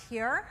around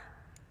here.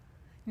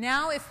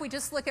 Now, if we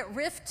just look at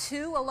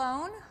RIF2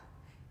 alone,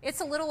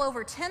 it's a little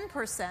over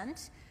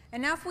 10%.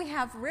 And now if we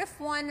have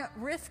RIF1,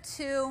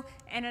 RIF2,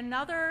 and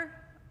another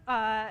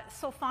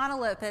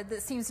sulfonolipid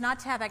that seems not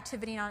to have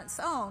activity on its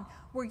own,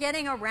 we're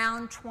getting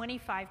around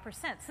 25%.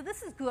 So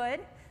this is good.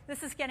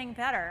 This is getting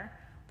better.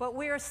 But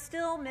we are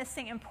still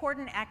missing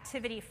important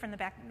activity from the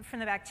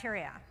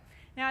bacteria.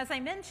 Now, as I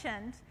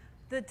mentioned,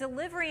 the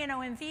delivery in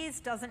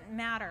OMVs doesn't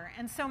matter.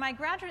 And so my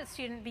graduate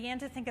student began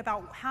to think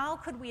about how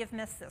could we have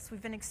missed this?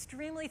 We've been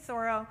extremely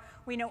thorough.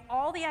 We know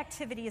all the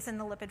activities in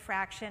the lipid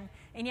fraction,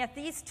 and yet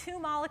these two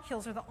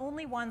molecules are the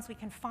only ones we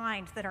can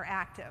find that are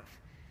active.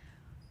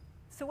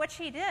 So what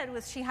she did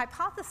was she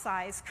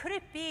hypothesized, could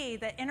it be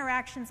that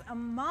interactions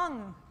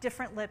among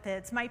different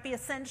lipids might be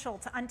essential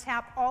to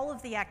untap all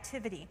of the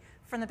activity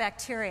from the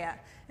bacteria?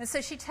 And so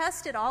she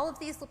tested all of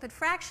these lipid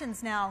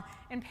fractions now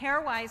in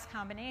pairwise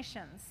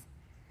combinations.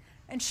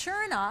 And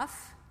sure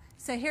enough,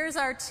 so here's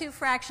our two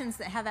fractions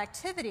that have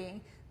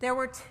activity. There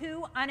were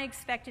two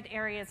unexpected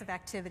areas of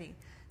activity.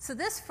 So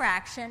this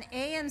fraction,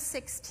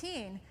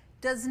 AM16,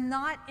 does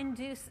not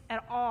induce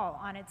at all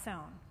on its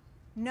own.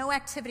 No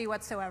activity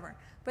whatsoever.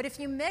 But if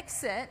you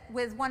mix it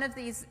with one of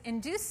these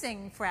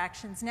inducing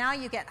fractions, now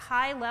you get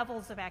high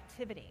levels of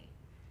activity.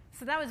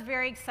 So that was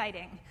very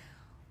exciting.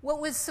 What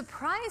was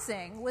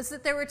surprising was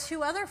that there were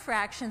two other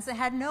fractions that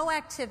had no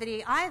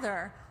activity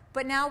either,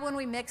 but now when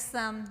we mix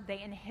them,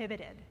 they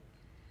inhibited.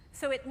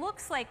 So it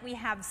looks like we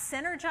have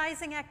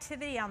synergizing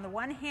activity on the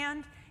one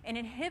hand and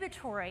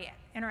inhibitory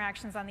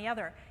interactions on the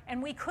other.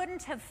 And we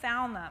couldn't have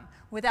found them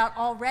without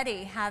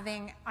already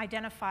having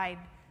identified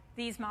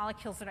these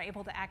molecules that are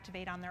able to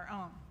activate on their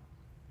own.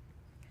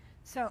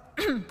 So,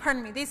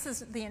 pardon me, this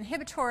is the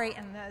inhibitory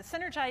and the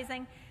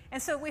synergizing.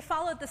 And so we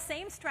followed the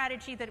same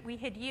strategy that we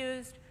had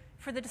used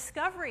for the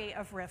discovery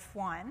of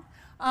RIF1,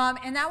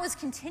 and that was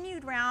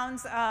continued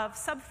rounds of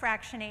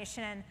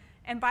subfractionation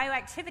and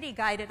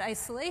bioactivity-guided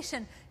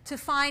isolation to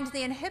find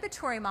the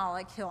inhibitory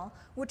molecule,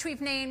 which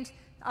we've named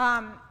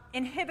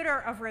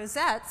inhibitor of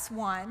rosettes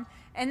 1,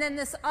 and then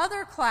this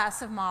other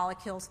class of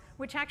molecules,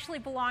 which actually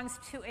belongs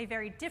to a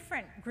very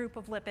different group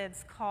of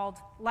lipids called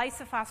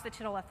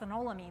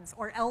lysophosphatidylethanolammines,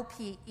 or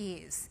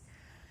LPEs.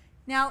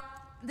 Now,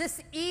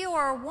 this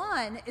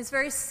EOR1 is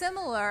very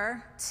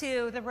similar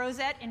to the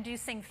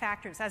rosette-inducing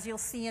factors, as you'll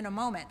see in a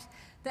moment.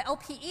 The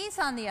LPEs,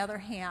 on the other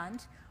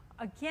hand,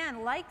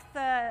 again, like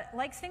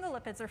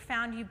sphingolipids, are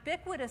found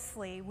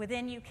ubiquitously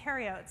within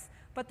eukaryotes,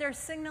 but their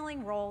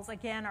signaling roles,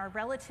 again, are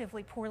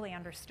relatively poorly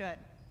understood.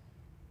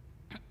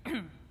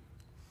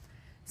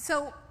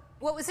 So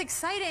what was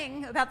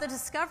exciting about the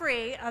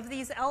discovery of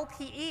these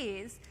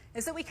LPEs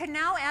is that we could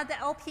now add the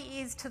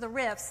LPEs to the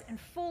RIFs and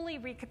fully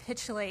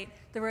recapitulate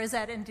the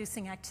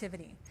rosette-inducing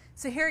activity.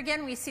 So here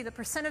again, we see the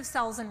percent of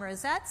cells in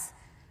rosettes.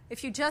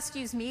 If you just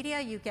use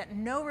media, you get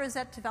no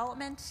rosette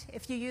development.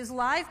 If you use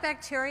live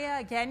bacteria,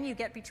 again, you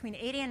get between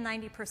 80 and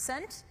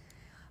 90%.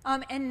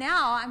 And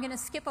now I'm going to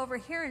skip over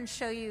here and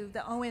show you the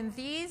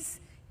OMVs,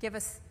 give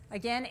us,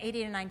 again,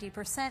 80 to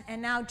 90%. And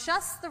now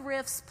just the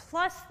RIFs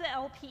plus the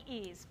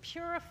LPEs,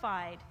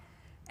 purified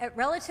at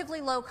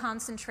relatively low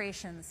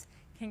concentrations,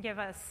 can give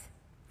us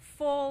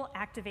full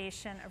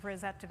activation of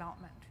rosette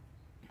development.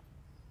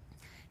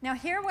 Now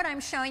here what I'm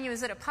showing you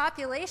is at a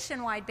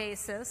population-wide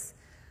basis,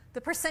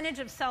 the percentage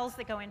of cells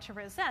that go into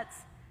rosettes.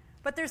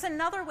 But there's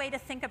another way to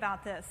think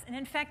about this. And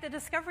in fact, the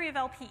discovery of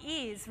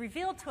LPEs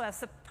revealed to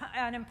us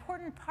an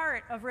important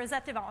part of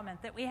rosette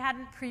development that we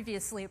hadn't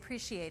previously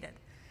appreciated.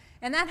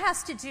 And that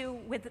has to do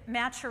with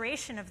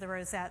maturation of the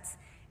rosettes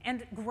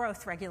and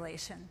growth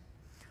regulation.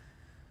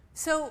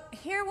 So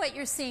here what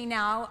you're seeing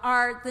now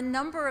are the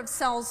number of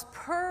cells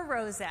per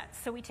rosette.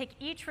 So we take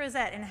each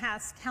rosette and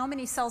ask how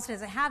many cells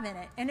does it have in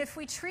it. And if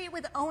we treat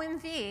with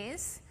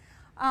OMVs,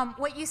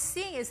 what you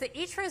see is that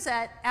each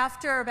rosette,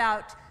 after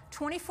about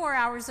 24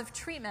 hours of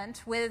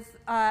treatment with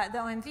the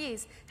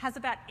OMVs, has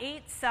about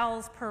 8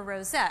 cells per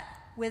rosette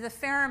with a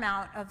fair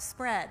amount of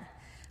spread.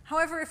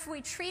 However, if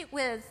we treat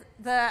with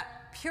the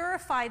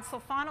purified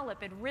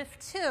sulfonolipid,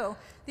 RIF2,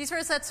 these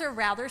rosettes are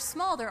rather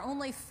small. They're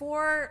only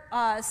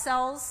 4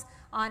 cells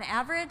on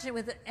average,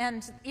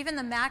 and even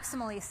the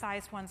maximally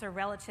sized ones are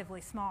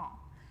relatively small.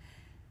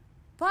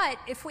 But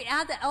if we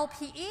add the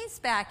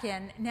LPEs back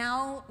in,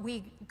 now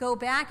we go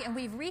back and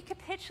we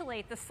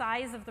recapitulate the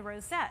size of the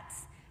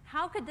rosettes.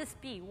 How could this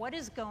be? What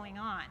is going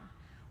on?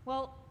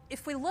 Well,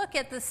 if we look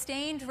at the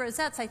stained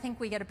rosettes, I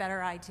think we get a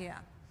better idea.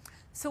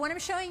 So what I'm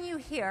showing you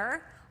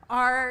here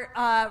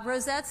are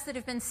rosettes that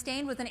have been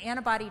stained with an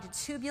antibody to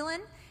tubulin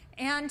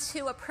and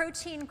to a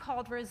protein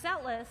called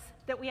rosetteless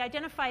that we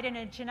identified in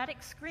a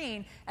genetic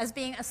screen as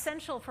being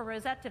essential for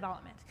rosette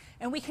development.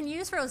 And we can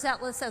use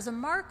rosetteless as a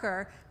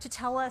marker to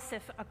tell us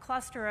if a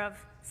cluster of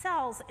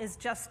cells is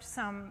just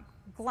some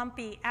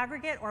glumpy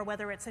aggregate or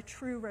whether it's a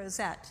true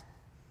rosette.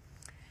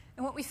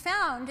 And what we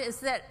found is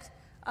that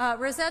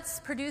rosettes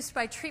produced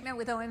by treatment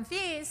with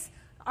OMVs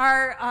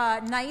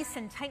are nice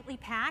and tightly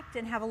packed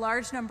and have a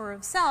large number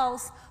of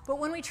cells, but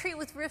when we treat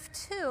with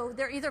RIF2,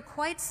 they're either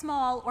quite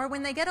small or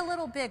when they get a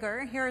little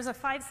bigger, here is a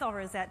 5-cell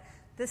rosette,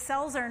 the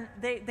cells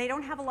they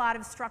don't have a lot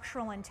of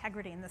structural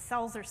integrity, and the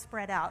cells are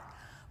spread out.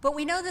 But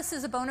we know this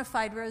is a bona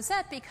fide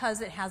rosette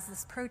because it has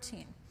this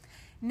protein.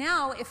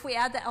 Now, if we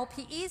add the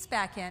LPEs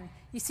back in,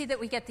 you see that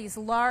we get these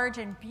large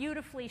and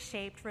beautifully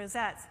shaped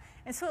rosettes.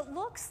 And so it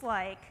looks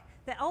like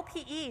the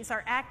LPEs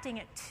are acting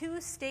at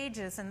 2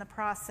 stages in the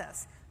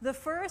process. The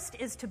first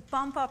is to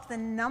bump up the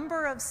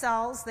number of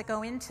cells that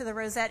go into the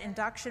rosette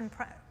induction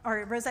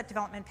or rosette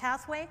development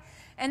pathway,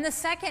 and the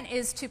second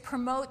is to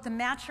promote the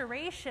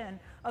maturation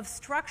of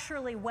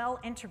structurally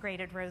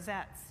well-integrated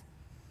rosettes.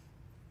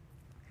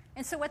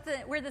 And so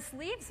where this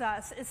leaves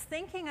us is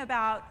thinking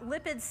about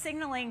lipid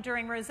signaling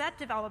during rosette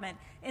development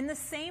in the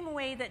same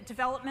way that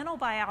developmental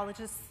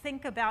biologists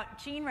think about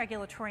gene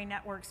regulatory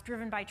networks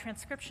driven by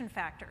transcription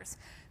factors.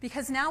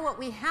 Because now what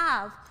we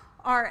have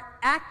are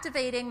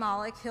activating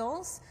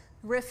molecules,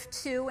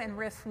 RIF2 and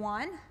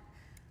RIF1.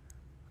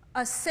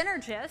 A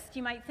synergist,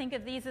 you might think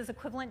of these as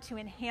equivalent to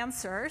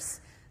enhancers,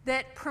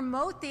 that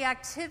promote the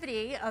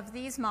activity of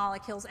these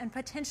molecules and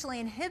potentially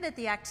inhibit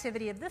the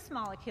activity of this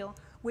molecule,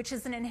 which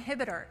is an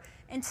inhibitor.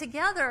 And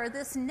together,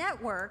 this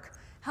network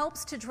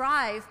helps to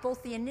drive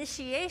both the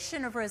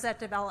initiation of rosette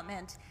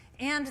development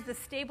and the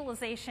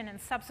stabilization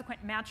and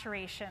subsequent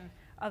maturation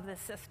of the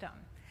system.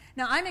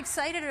 Now, I'm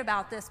excited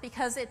about this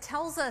because it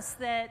tells us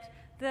that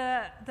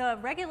the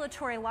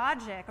regulatory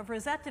logic of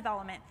rosette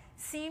development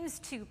seems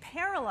to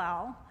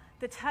parallel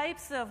the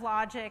types of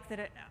logic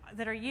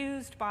that are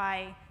used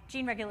by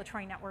gene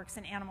regulatory networks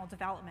in animal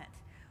development.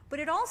 But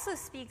it also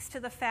speaks to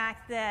the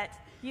fact that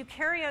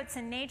eukaryotes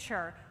in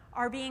nature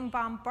are being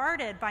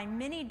bombarded by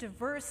many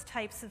diverse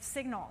types of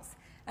signals.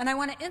 And I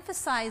want to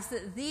emphasize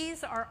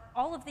that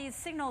all of these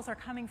signals are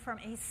coming from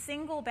a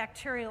single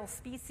bacterial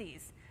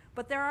species.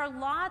 But there are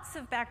lots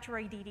of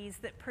Bacteroidetes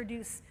that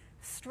produce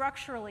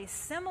structurally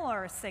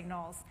similar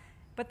signals,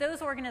 but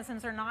those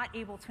organisms are not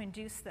able to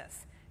induce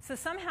this. So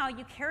somehow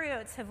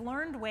eukaryotes have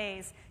learned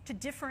ways to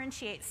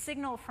differentiate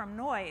signal from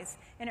noise,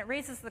 and it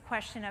raises the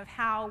question of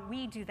how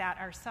we do that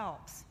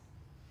ourselves.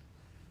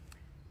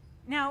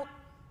 Now,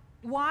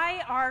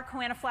 why are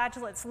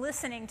choanoflagellates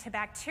listening to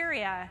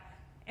bacteria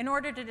in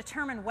order to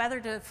determine whether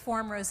to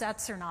form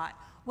rosettes or not?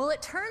 Well,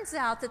 it turns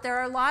out that there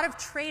are a lot of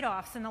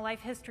trade-offs in the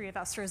life history of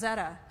S.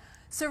 rosetta.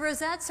 So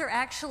rosettes are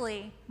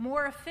actually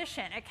more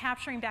efficient at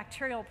capturing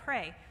bacterial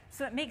prey.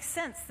 So it makes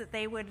sense that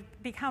they would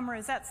become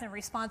rosettes in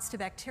response to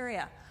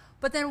bacteria.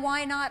 But then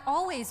why not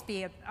always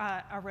be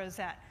a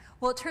rosette?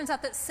 Well, it turns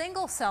out that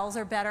single cells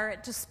are better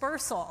at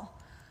dispersal.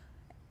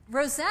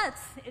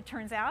 Rosettes, it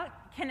turns out,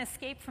 can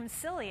escape from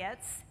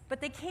ciliates, but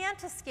they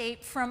can't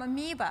escape from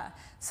amoeba.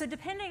 So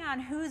depending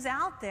on who's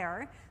out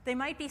there, they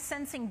might be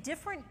sensing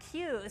different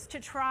cues to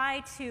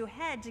try to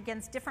hedge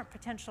against different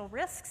potential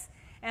risks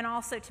and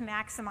also to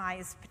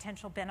maximize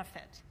potential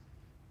benefit.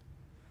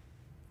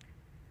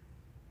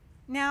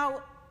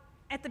 Now,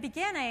 at the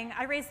beginning,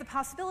 I raised the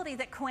possibility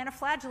that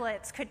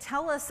choanoflagellates could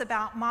tell us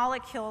about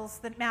molecules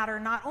that matter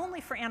not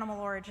only for animal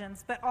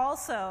origins, but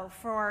also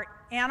for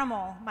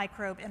animal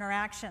microbe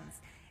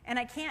interactions. And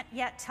I can't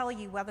yet tell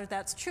you whether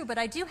that's true, but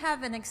I do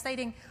have an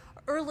exciting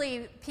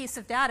early piece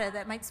of data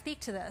that might speak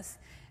to this.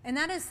 And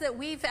that is that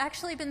we've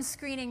actually been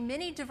screening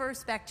many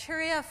diverse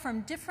bacteria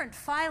from different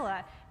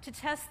phyla to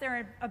test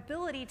their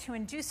ability to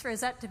induce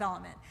rosette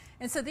development.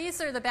 And so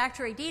these are the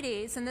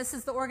Bacteroidetes, and this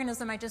is the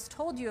organism I just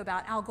told you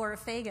about,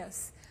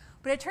 Algorophagus.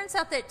 But it turns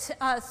out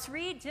that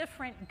 3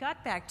 different gut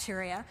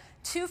bacteria,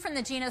 2 from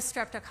the genus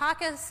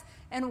Streptococcus,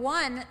 and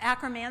 1,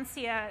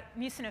 Akkermansia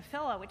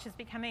muciniphila, which is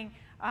becoming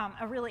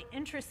a really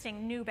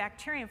interesting new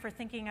bacterium for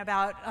thinking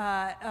about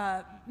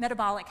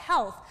metabolic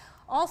health.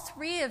 All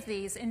 3 of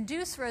these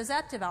induce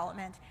rosette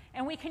development,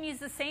 and we can use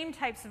the same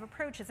types of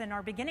approaches, and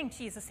are beginning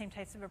to use the same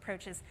types of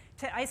approaches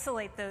to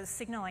isolate those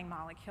signaling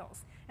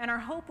molecules. And our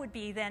hope would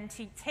be then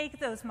to take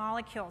those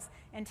molecules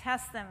and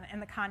test them in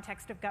the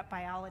context of gut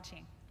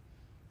biology.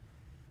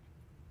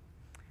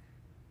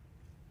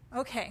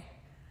 Okay,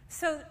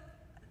 so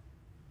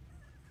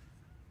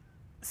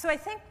I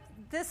think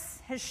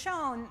this has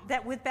shown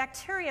that with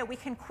bacteria we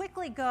can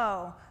quickly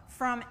go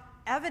from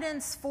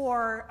evidence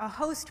for a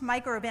host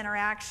microbe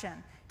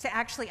interaction to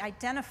actually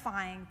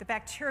identifying the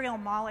bacterial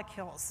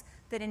molecules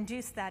that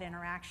induce that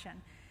interaction.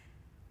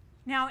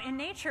 Now, in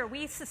nature,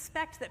 we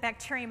suspect that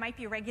bacteria might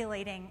be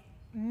regulating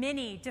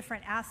many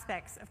different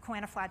aspects of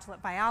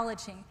choanoflagellate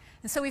biology.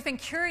 And so we've been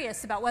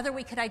curious about whether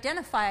we could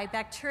identify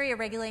bacteria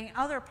regulating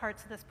other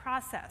parts of this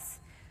process.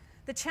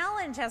 The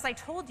challenge, as I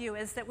told you,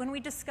 is that when we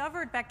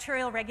discovered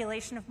bacterial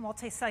regulation of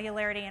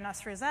multicellularity in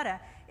S. rosetta,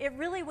 it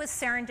really was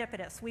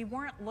serendipitous. We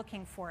weren't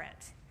looking for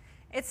it.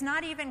 It's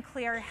not even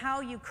clear how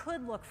you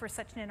could look for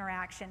such an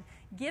interaction,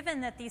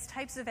 given that these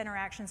types of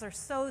interactions are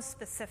so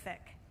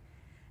specific.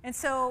 And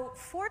so,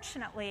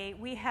 fortunately,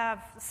 we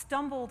have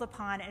stumbled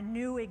upon a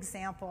new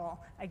example,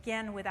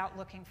 again, without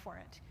looking for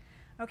it.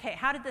 Okay,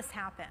 how did this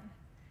happen?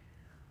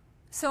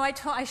 So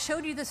I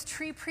showed you this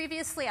tree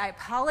previously. I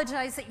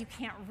apologize that you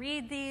can't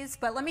read these,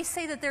 but let me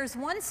say that there's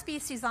one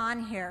species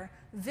on here,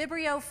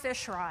 Vibrio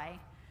fisheri,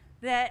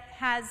 that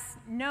has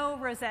no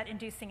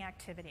rosette-inducing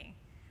activity.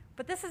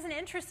 But this is an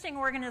interesting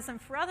organism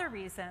for other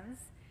reasons,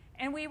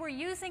 and we were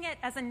using it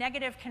as a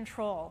negative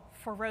control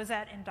for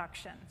rosette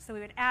induction. So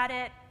we would add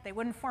it, they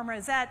wouldn't form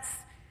rosettes,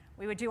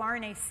 we would do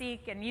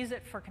RNA-seq and use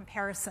it for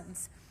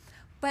comparisons.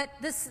 But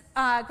this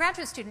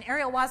graduate student,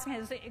 Ariel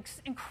Wozniak,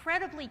 is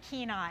incredibly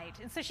keen-eyed.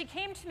 And so she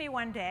came to me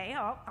one day,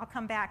 I'll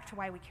come back to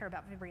why we care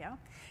about Vibrio.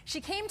 She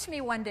came to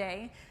me one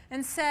day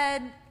and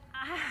said,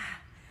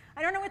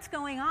 I don't know what's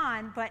going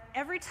on, but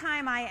every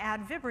time I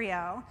add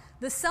Vibrio,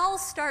 the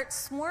cells start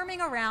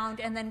swarming around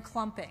and then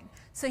clumping.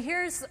 So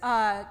here's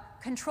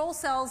control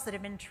cells that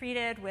have been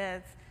treated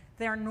with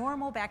their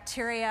normal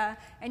bacteria,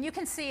 and you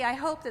can see, I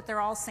hope that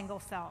they're all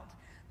single-celled.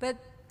 But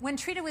when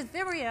treated with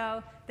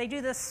Vibrio, they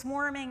do this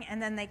swarming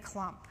and then they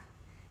clump.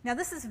 Now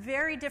this is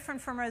very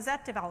different from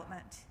rosette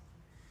development.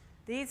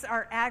 These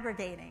are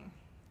aggregating.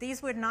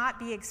 These would not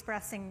be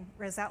expressing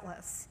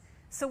rosetteless.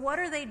 So what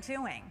are they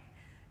doing?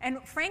 And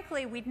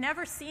frankly, we'd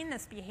never seen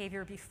this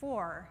behavior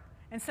before,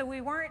 and so we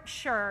weren't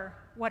sure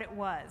what it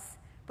was.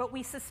 But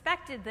we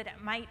suspected that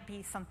it might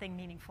be something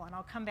meaningful, and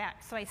I'll come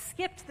back. So I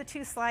skipped the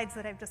 2 slides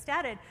that I've just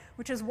added,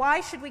 which is why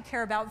should we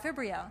care about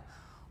Vibrio?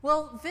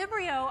 Well,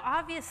 Vibrio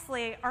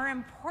obviously are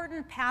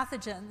important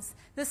pathogens.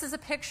 This is a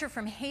picture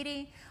from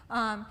Haiti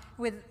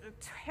with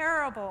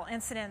terrible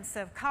incidents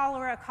of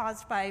cholera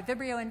caused by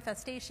Vibrio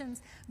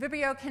infestations.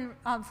 Vibrio can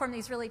form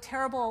these really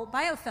terrible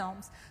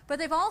biofilms, but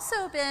they've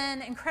also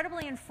been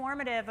incredibly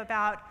informative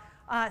about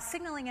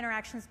signaling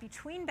interactions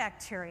between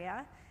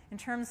bacteria in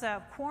terms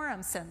of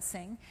quorum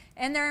sensing,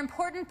 and they're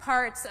important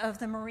parts of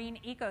the marine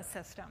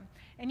ecosystem.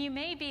 And you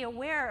may be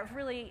aware of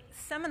really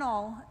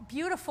seminal,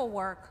 beautiful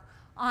work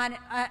on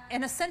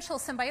an essential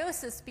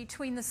symbiosis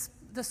between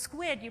the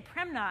squid,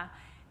 Eupremna,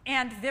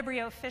 and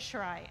Vibrio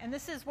fisheri. And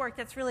this is work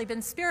that's really been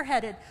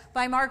spearheaded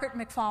by Margaret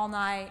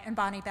McFall-Nye and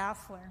Bonnie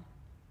Bassler.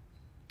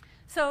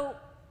 So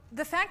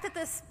the fact that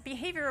this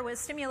behavior was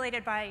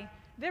stimulated by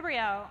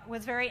Vibrio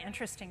was very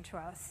interesting to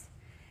us.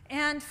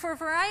 And for a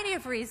variety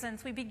of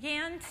reasons, we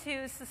began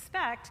to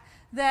suspect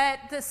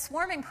that the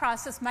swarming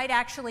process might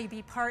actually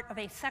be part of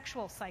a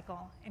sexual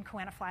cycle in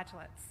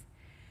choanoflagellates.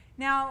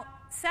 Now,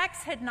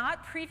 sex had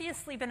not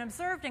previously been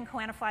observed in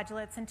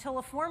choanoflagellates until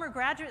a former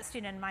graduate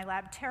student in my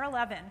lab, Tara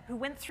Levin, who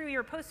went through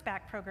your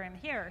post-bac program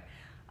here,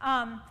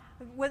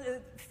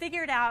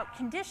 figured out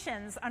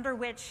conditions under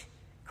which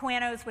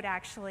choanos would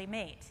actually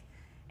mate.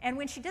 And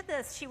when she did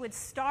this, she would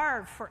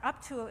starve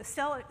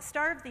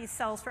these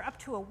cells for up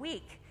to a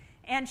week,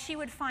 and she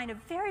would find a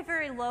very,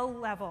 very low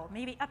level,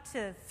 maybe up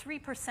to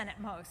 3%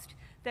 at most,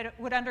 that it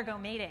would undergo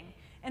mating.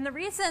 And the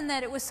reason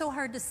that it was so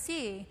hard to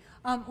see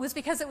was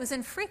because it was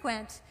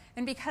infrequent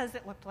and because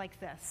it looked like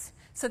this.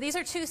 So these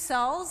are 2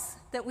 cells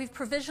that we've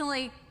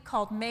provisionally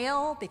called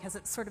male because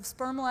it's sort of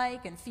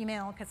sperm-like, and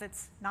female because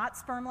it's not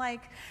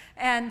sperm-like.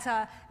 And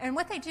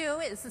what they do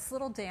is this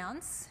little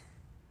dance.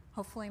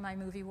 Hopefully my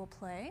movie will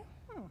play.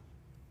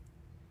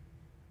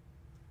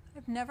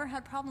 I've never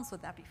had problems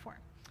with that before.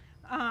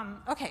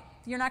 Okay,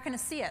 you're not going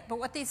to see it, but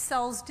what these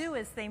cells do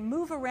is they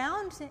move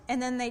around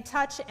and then they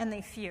touch and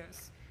they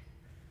fuse.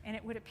 And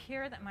it would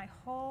appear that my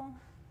whole,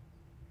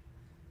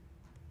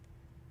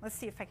 let's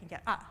see if I can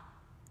get,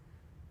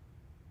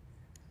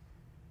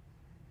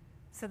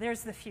 so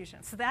there's the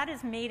fusion. So that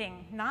is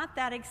mating. Not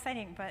that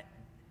exciting but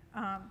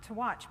to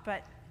watch,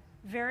 but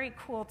very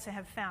cool to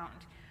have found.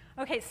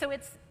 Okay, so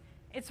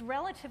it's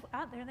relative,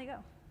 there they go.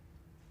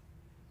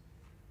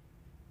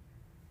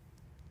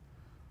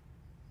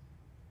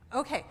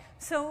 Okay,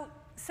 so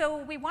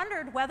we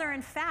wondered whether,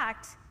 in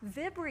fact,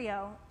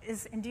 Vibrio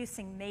is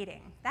inducing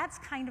mating. That's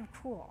kind of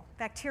cool,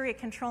 bacteria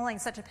controlling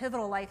such a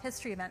pivotal life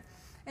history event.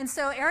 And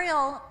so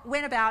Ariel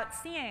went about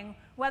seeing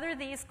whether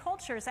these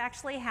cultures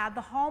actually had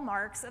the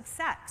hallmarks of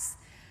sex.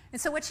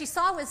 And so what she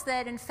saw was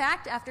that, in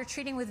fact, after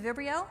treating with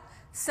Vibrio,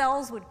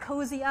 cells would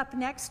cozy up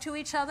next to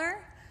each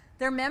other,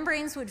 their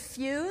membranes would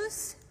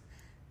fuse,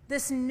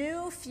 this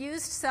new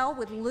fused cell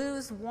would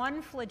lose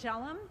one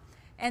flagellum,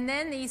 and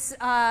then these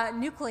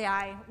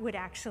nuclei would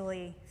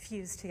actually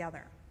fuse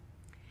together.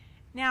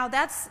 Now,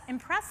 that's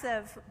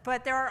impressive,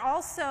 but there are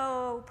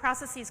also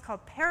processes called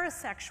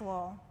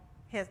parasexual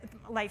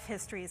life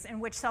histories in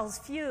which cells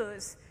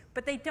fuse,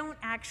 but they don't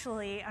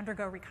actually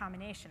undergo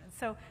recombination.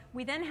 So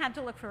we then had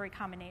to look for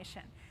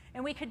recombination.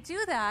 And we could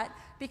do that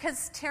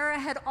because Tara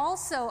had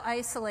also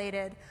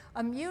isolated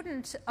a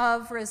mutant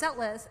of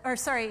rosettas,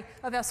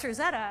 of S.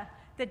 rosetta,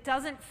 that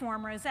doesn't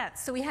form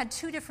rosettes. So we had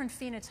 2 different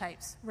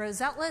phenotypes,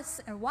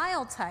 rosetteless and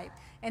wild type,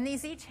 and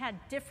these each had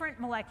different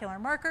molecular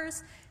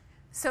markers.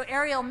 So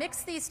Ariel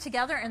mixed these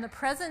together in the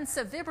presence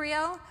of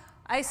Vibrio,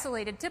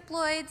 isolated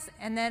diploids,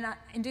 and then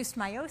induced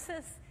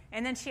meiosis,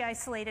 and then she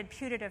isolated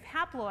putative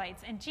haploids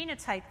and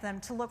genotyped them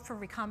to look for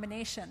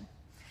recombination.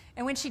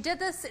 And when she did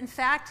this, in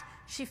fact,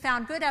 she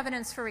found good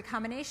evidence for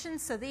recombination.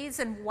 So these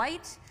in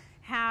white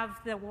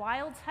have the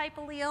wild type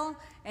allele,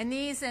 and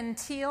these in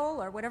teal,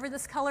 or whatever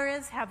this color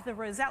is, have the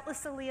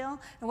rosetteless allele.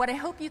 And what I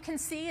hope you can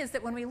see is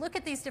that when we look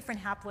at these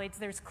different haploids,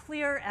 there's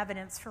clear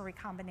evidence for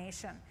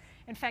recombination.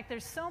 In fact,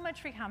 there's so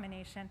much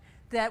recombination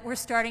that we're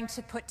starting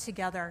to put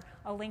together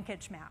a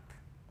linkage map.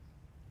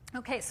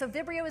 Okay, so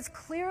Vibrio is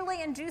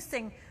clearly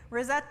inducing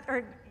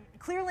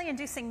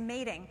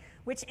mating,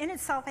 which in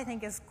itself I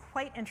think is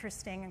quite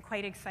interesting and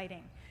quite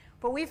exciting.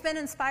 But we've been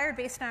inspired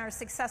based on our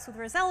success with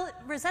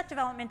rosette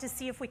development to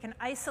see if we can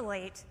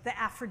isolate the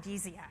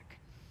aphrodisiac.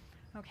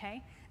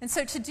 Okay? And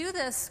so to do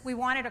this, we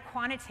wanted a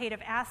quantitative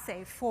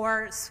assay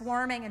for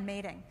swarming and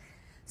mating.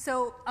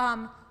 So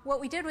what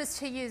we did was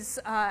to use,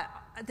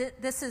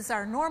 this is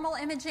our normal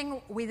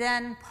imaging. We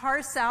then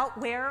parse out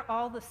where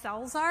all the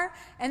cells are,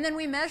 and then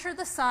we measure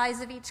the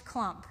size of each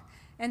clump.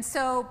 And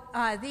so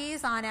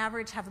these, on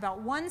average, have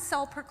about 1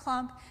 cell per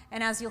clump.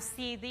 And as you'll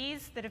see,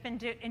 these that have been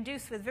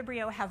induced with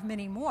Vibrio have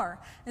many more.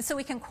 And so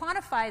we can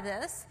quantify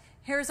this.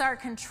 Here's our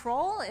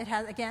control. It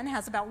has, again,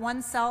 has about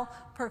 1 cell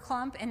per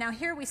clump. And now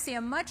here we see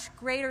a much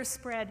greater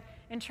spread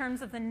in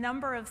terms of the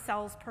number of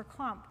cells per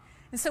clump.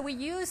 And so we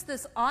use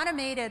this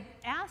automated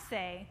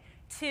assay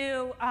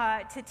to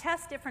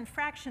test different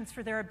fractions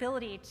for their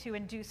ability to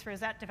induce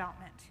rosette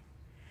development.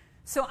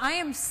 So I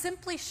am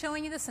simply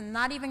showing you this and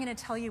not even going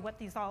to tell you what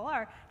these all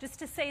are, just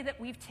to say that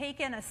we've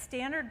taken a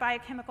standard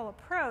biochemical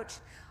approach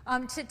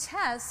to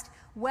test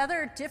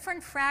whether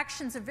different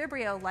fractions of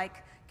Vibrio,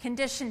 like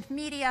conditioned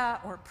media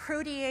or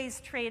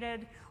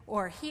protease-treated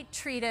or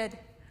heat-treated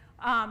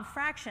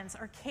fractions,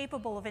 are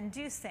capable of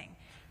inducing.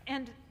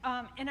 And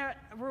in a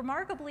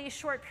remarkably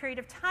short period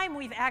of time,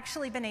 we've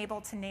actually been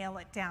able to nail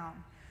it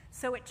down.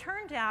 So it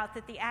turned out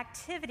that the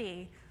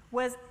activity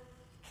was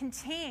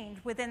contained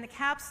within the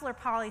capsular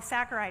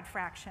polysaccharide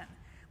fraction.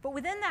 But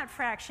within that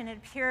fraction, it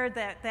appeared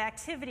that the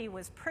activity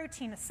was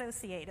protein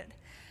associated.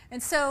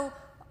 And so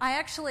I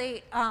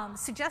actually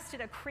suggested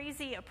a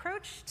crazy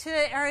approach to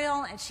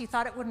Ariel, and she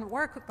thought it wouldn't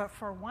work, but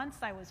for once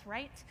I was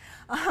right.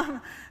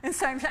 And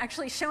so I'm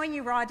actually showing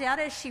you raw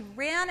data. She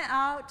ran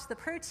out the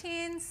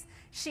proteins.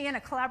 She and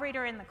a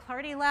collaborator in the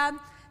Clardy lab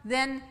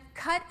then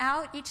cut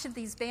out each of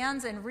these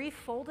bands and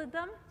refolded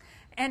them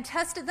and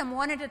tested them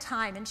one at a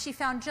time. And she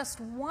found just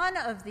one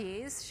of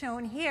these,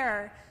 shown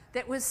here,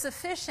 that was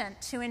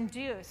sufficient to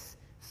induce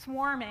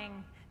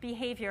swarming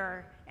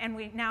behavior.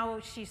 And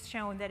now she's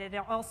shown that it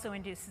also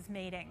induces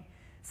mating.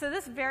 So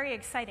this is very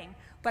exciting.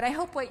 But I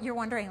hope what you're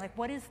wondering, like,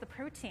 what is the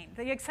protein?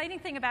 The exciting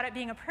thing about it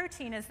being a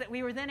protein is that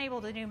we were then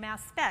able to do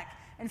mass spec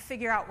and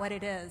figure out what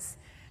it is.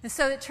 And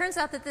so it turns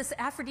out that this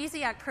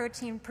aphrodisiac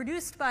protein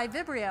produced by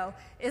Vibrio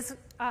is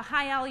a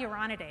high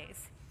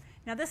alluronidase.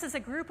 Now, this is a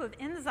group of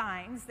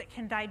enzymes that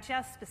can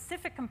digest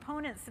specific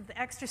components of the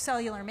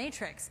extracellular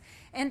matrix.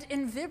 And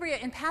in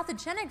Vibrio, in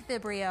pathogenic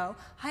Vibrio,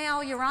 high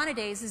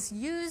alluronidase is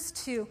used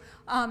to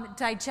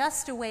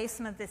digest away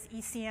some of this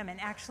ECM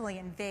and actually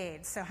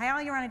invade. So high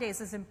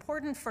alluronidase is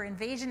important for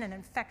invasion and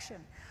infection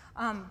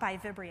by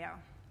Vibrio.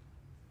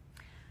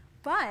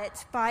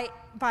 But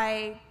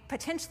by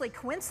potentially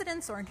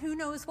coincidence or who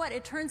knows what,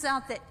 it turns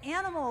out that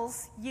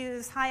animals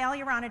use high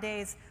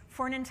alluronidase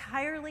for an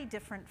entirely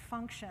different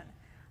function.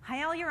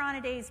 High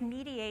alluronidase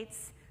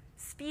mediates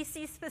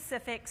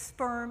species-specific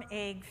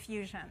sperm-egg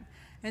fusion.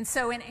 And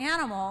so in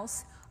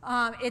animals,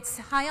 it's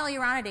high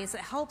alluronidase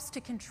that helps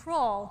to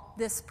control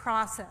this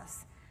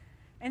process.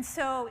 And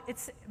so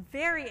it's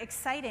very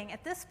exciting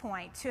at this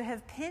point to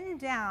have pinned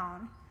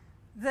down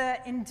the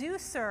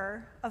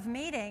inducer of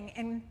mating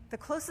in the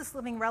closest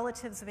living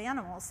relatives of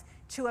animals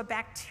to a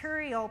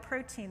bacterial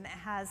protein that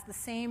has the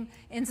same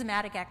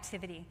enzymatic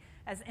activity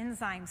as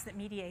enzymes that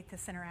mediate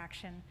this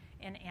interaction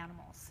in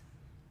animals.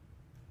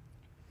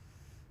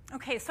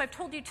 Okay, so I've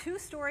told you 2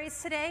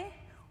 stories today.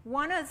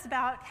 One is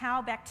about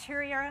how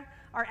bacteria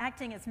are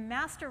acting as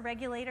master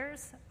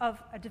regulators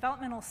of a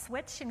developmental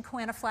switch in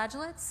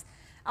choanoflagellates.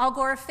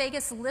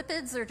 Algorophagous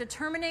lipids are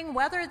determining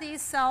whether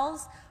these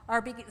cells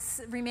are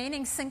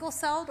remaining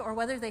single-celled or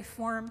whether they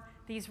form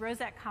these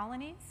rosette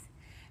colonies.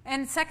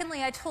 And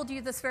secondly, I told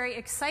you this very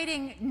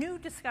exciting new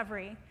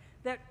discovery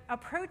that a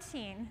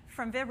protein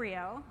from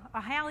Vibrio,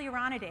 a high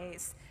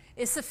alluronidase,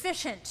 is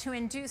sufficient to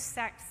induce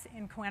sex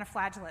in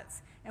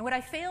choanoflagellates. And what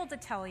I failed to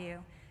tell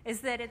you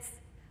is that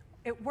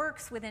it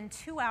works within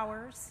 2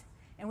 hours,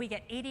 and we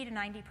get 80 to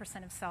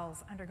 90% of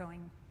cells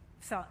undergoing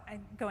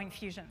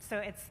fusion. So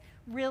it's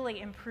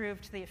really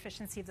improved the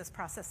efficiency of this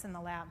process in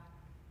the lab.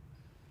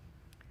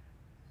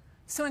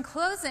 So in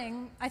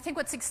closing, I think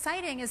what's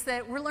exciting is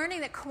that we're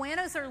learning that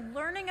choanos are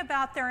learning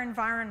about their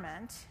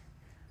environment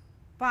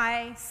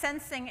by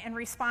sensing and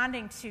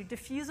responding to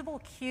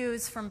diffusible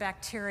cues from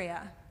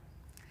bacteria.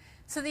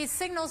 So these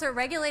signals are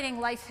regulating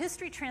life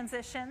history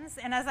transitions,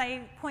 and as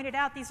I pointed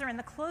out, these are in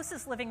the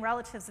closest living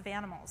relatives of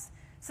animals.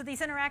 So these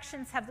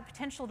interactions have the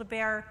potential to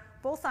bear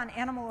both on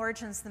animal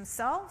origins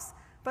themselves,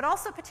 but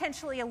also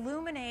potentially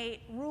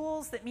illuminate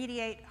rules that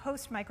mediate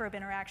host microbe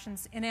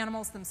interactions in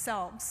animals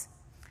themselves.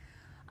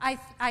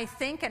 I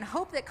think and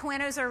hope that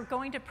choanos are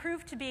going to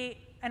prove to be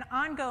an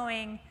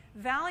ongoing,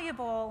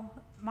 valuable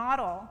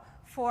model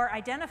for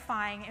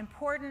identifying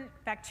important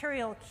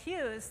bacterial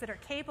cues that are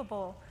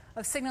capable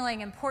of signaling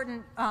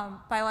important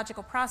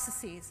biological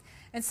processes.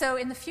 And so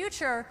in the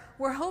future,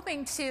 we're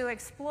hoping to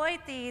exploit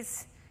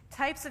these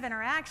types of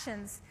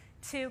interactions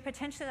to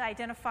potentially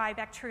identify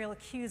bacterial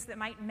cues that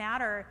might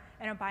matter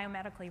in a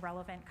biomedically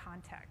relevant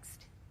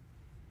context.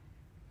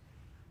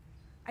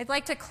 I'd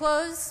like to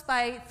close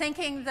by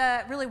thanking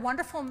the really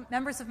wonderful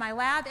members of my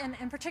lab, and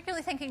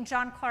particularly thanking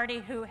John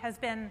Clardy, who has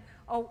been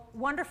a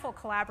wonderful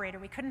collaborator.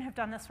 We couldn't have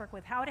done this work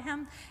without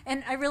him.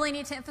 And I really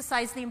need to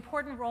emphasize the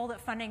important role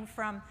that funding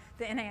from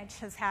the NIH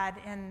has had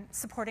in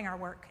supporting our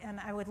work. And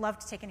I would love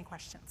to take any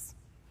questions.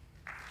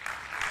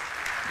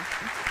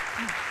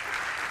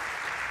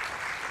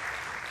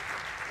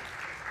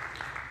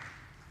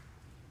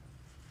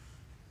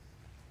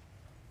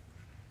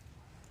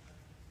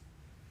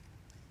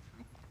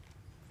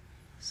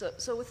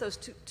 So with those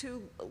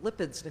two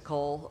lipids,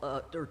 Nicole,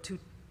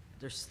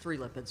 there's 3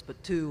 lipids,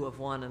 but 2 of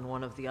one and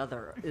 1 of the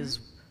other.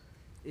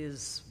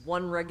 Is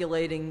one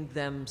regulating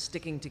them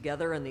sticking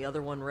together and the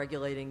other one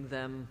regulating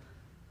them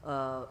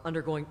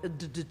undergoing?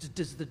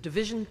 Does the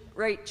division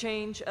rate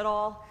change at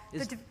all?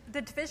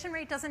 The division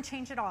rate doesn't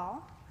change at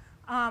all.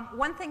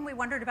 One thing we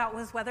wondered about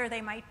was whether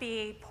they might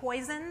be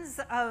poisons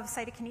of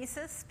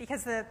cytokinesis,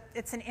 because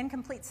it's an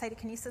incomplete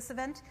cytokinesis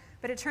event.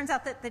 But it turns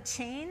out that the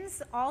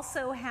chains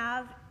also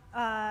have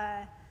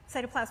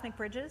cytoplasmic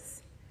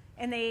bridges,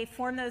 and they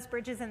form those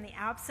bridges in the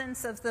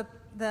absence of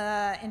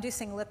the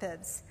inducing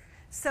lipids.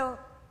 So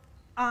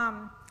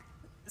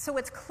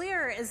what's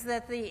clear is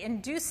that the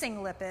inducing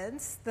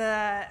lipids,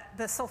 the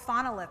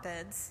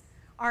sulfonolipids,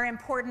 are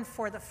important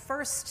for the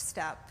first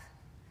step.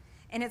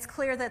 And it's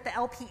clear that the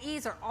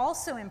LPEs are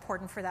also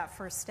important for that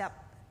first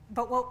step.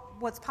 But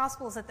what's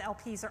possible is that the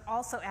LPEs are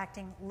also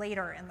acting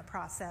later in the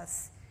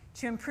process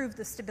to improve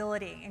the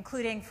stability,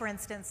 including, for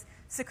instance,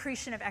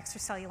 secretion of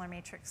extracellular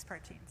matrix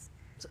proteins.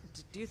 So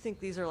do you think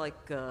these are like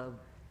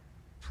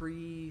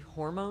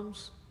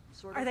pre-hormones,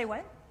 sort of? Are they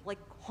what? Like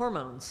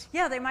hormones.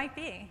 Yeah, they might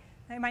be.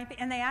 They might be.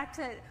 And they act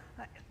at,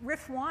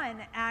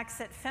 RIF1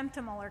 acts at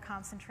femtomolar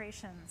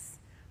concentrations.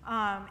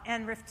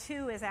 And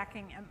RIF2 is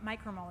acting at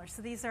micromolar.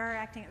 So these are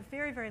acting at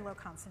very, very low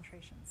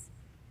concentrations.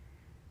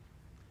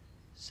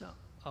 So,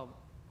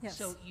 yes.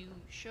 So you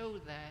show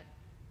that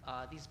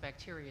these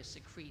bacteria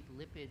secrete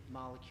lipid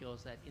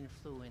molecules that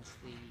influence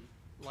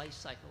the life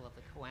cycle of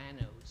the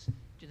choanos.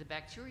 Do the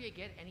bacteria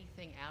get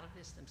anything out of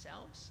this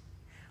themselves?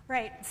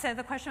 Right. So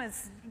the question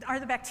was, are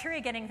the bacteria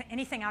getting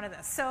anything out of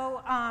this?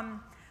 So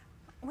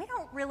we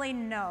don't really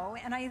know.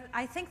 And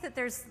I think that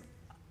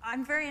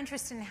I'm very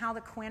interested in how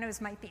the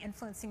choanos might be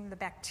influencing the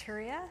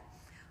bacteria.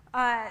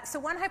 So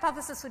one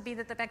hypothesis would be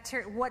that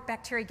what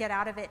bacteria get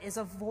out of it is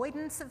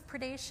avoidance of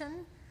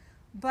predation.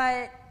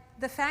 But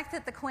the fact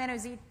that the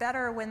choanos eat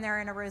better when they're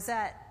in a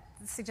rosette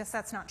suggests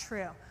that's not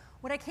true.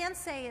 What I can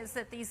say is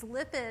that these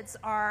lipids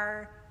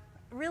are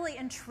really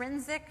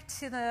intrinsic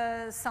to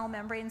the cell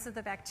membranes of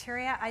the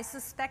bacteria. I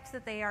suspect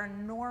that they are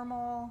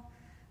normal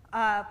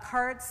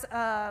parts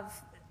of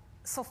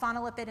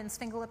sulfonolipid and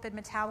sphingolipid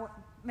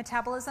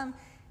metabolism,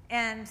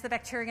 and the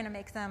bacteria are going to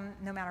make them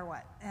no matter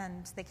what,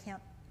 and they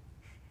can't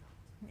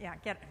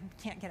get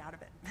out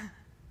of it.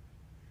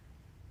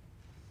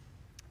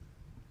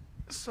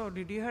 So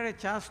did you have a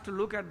chance to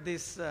look at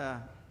this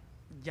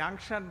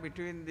junction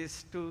between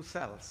these 2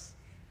 cells?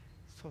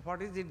 So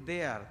what is it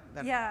there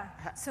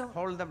that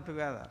hold them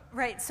together?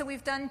 Right, so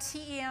we've done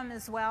TEM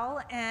as well,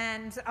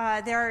 and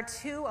there are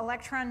 2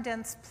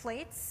 electron-dense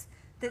plates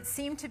that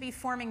seem to be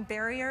forming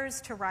barriers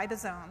to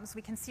ribosomes.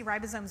 We can see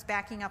ribosomes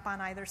backing up on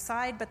either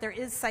side, but there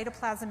is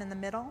cytoplasm in the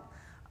middle.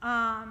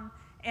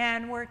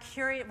 And we're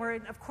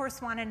of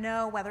course want to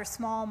know whether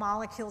small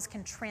molecules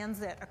can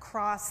transit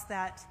across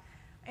that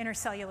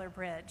intercellular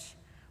bridge.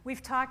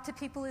 We've talked to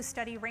people who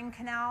study ring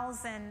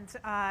canals and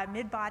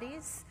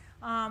mid-bodies,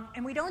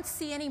 and we don't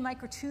see any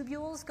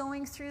microtubules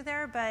going through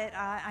there, but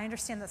I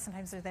understand that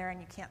sometimes they're there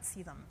and you can't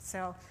see them.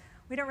 So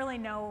we don't really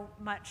know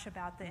much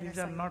about the intercellular These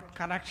are not bridge.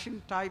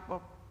 connection type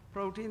of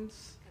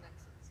proteins?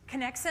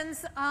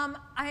 Connexins? I'm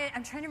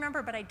trying to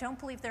remember, but I don't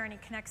believe there are any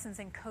connexins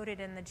encoded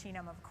in the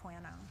genome of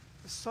choano.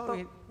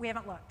 So we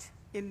haven't looked.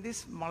 In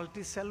this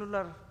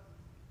multicellular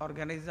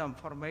organism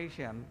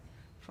formation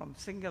from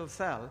single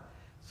cell,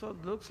 so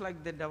it looks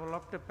like they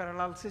developed a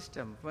parallel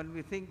system. When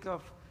we think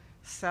of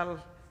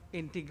cell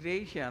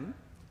integration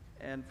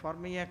and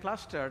forming a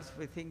clusters,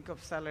 we think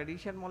of cell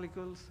adhesion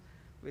molecules,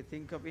 we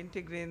think of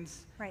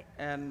integrins, right,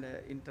 and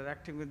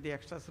interacting with the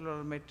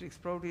extracellular matrix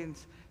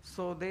proteins.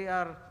 So they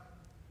are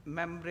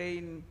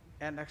membrane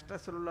and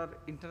extracellular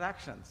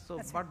interactions. So,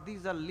 but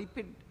these are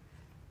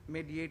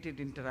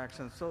lipid-mediated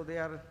interactions. So they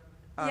are.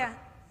 Yeah.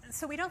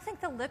 So we don't think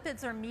the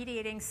lipids are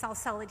mediating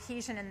cell-cell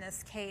adhesion in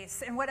this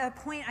case. And what a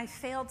point I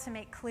failed to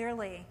make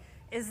clearly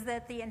is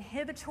that the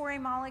inhibitory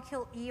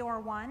molecule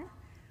EOR1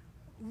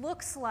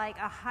 looks like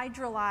a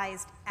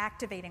hydrolyzed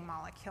activating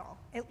molecule.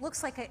 It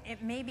looks like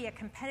it may be a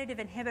competitive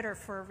inhibitor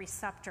for a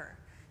receptor.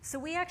 So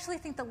we actually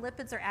think the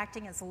lipids are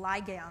acting as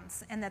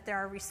ligands, and that there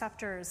are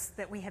receptors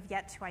that we have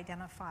yet to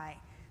identify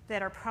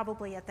that are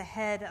probably at the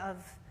head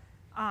of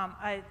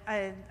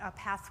a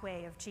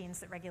pathway of genes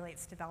that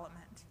regulates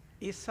development.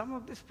 Is some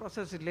of this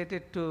process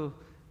related to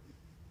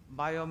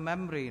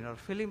biomembrane or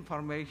film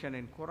formation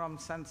in quorum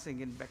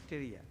sensing in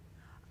bacteria?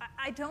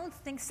 I don't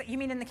think so. You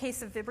mean in the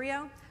case of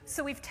Vibrio?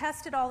 So we've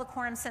tested all the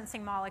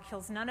quorum-sensing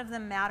molecules. None of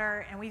them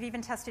matter, and we've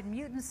even tested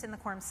mutants in the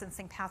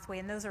quorum-sensing pathway,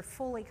 and those are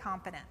fully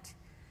competent.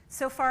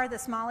 So far,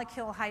 this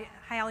molecule,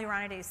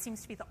 hyaluronidase,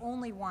 seems to be the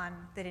only one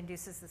that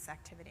induces this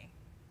activity.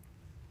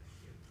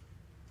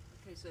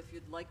 Okay, so if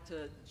you'd like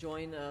to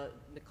join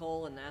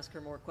Nicole and ask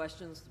her more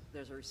questions,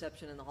 there's a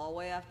reception in the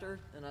hallway after,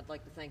 and I'd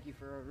like to thank you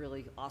for a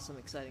really awesome,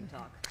 exciting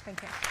talk.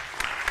 Thank you.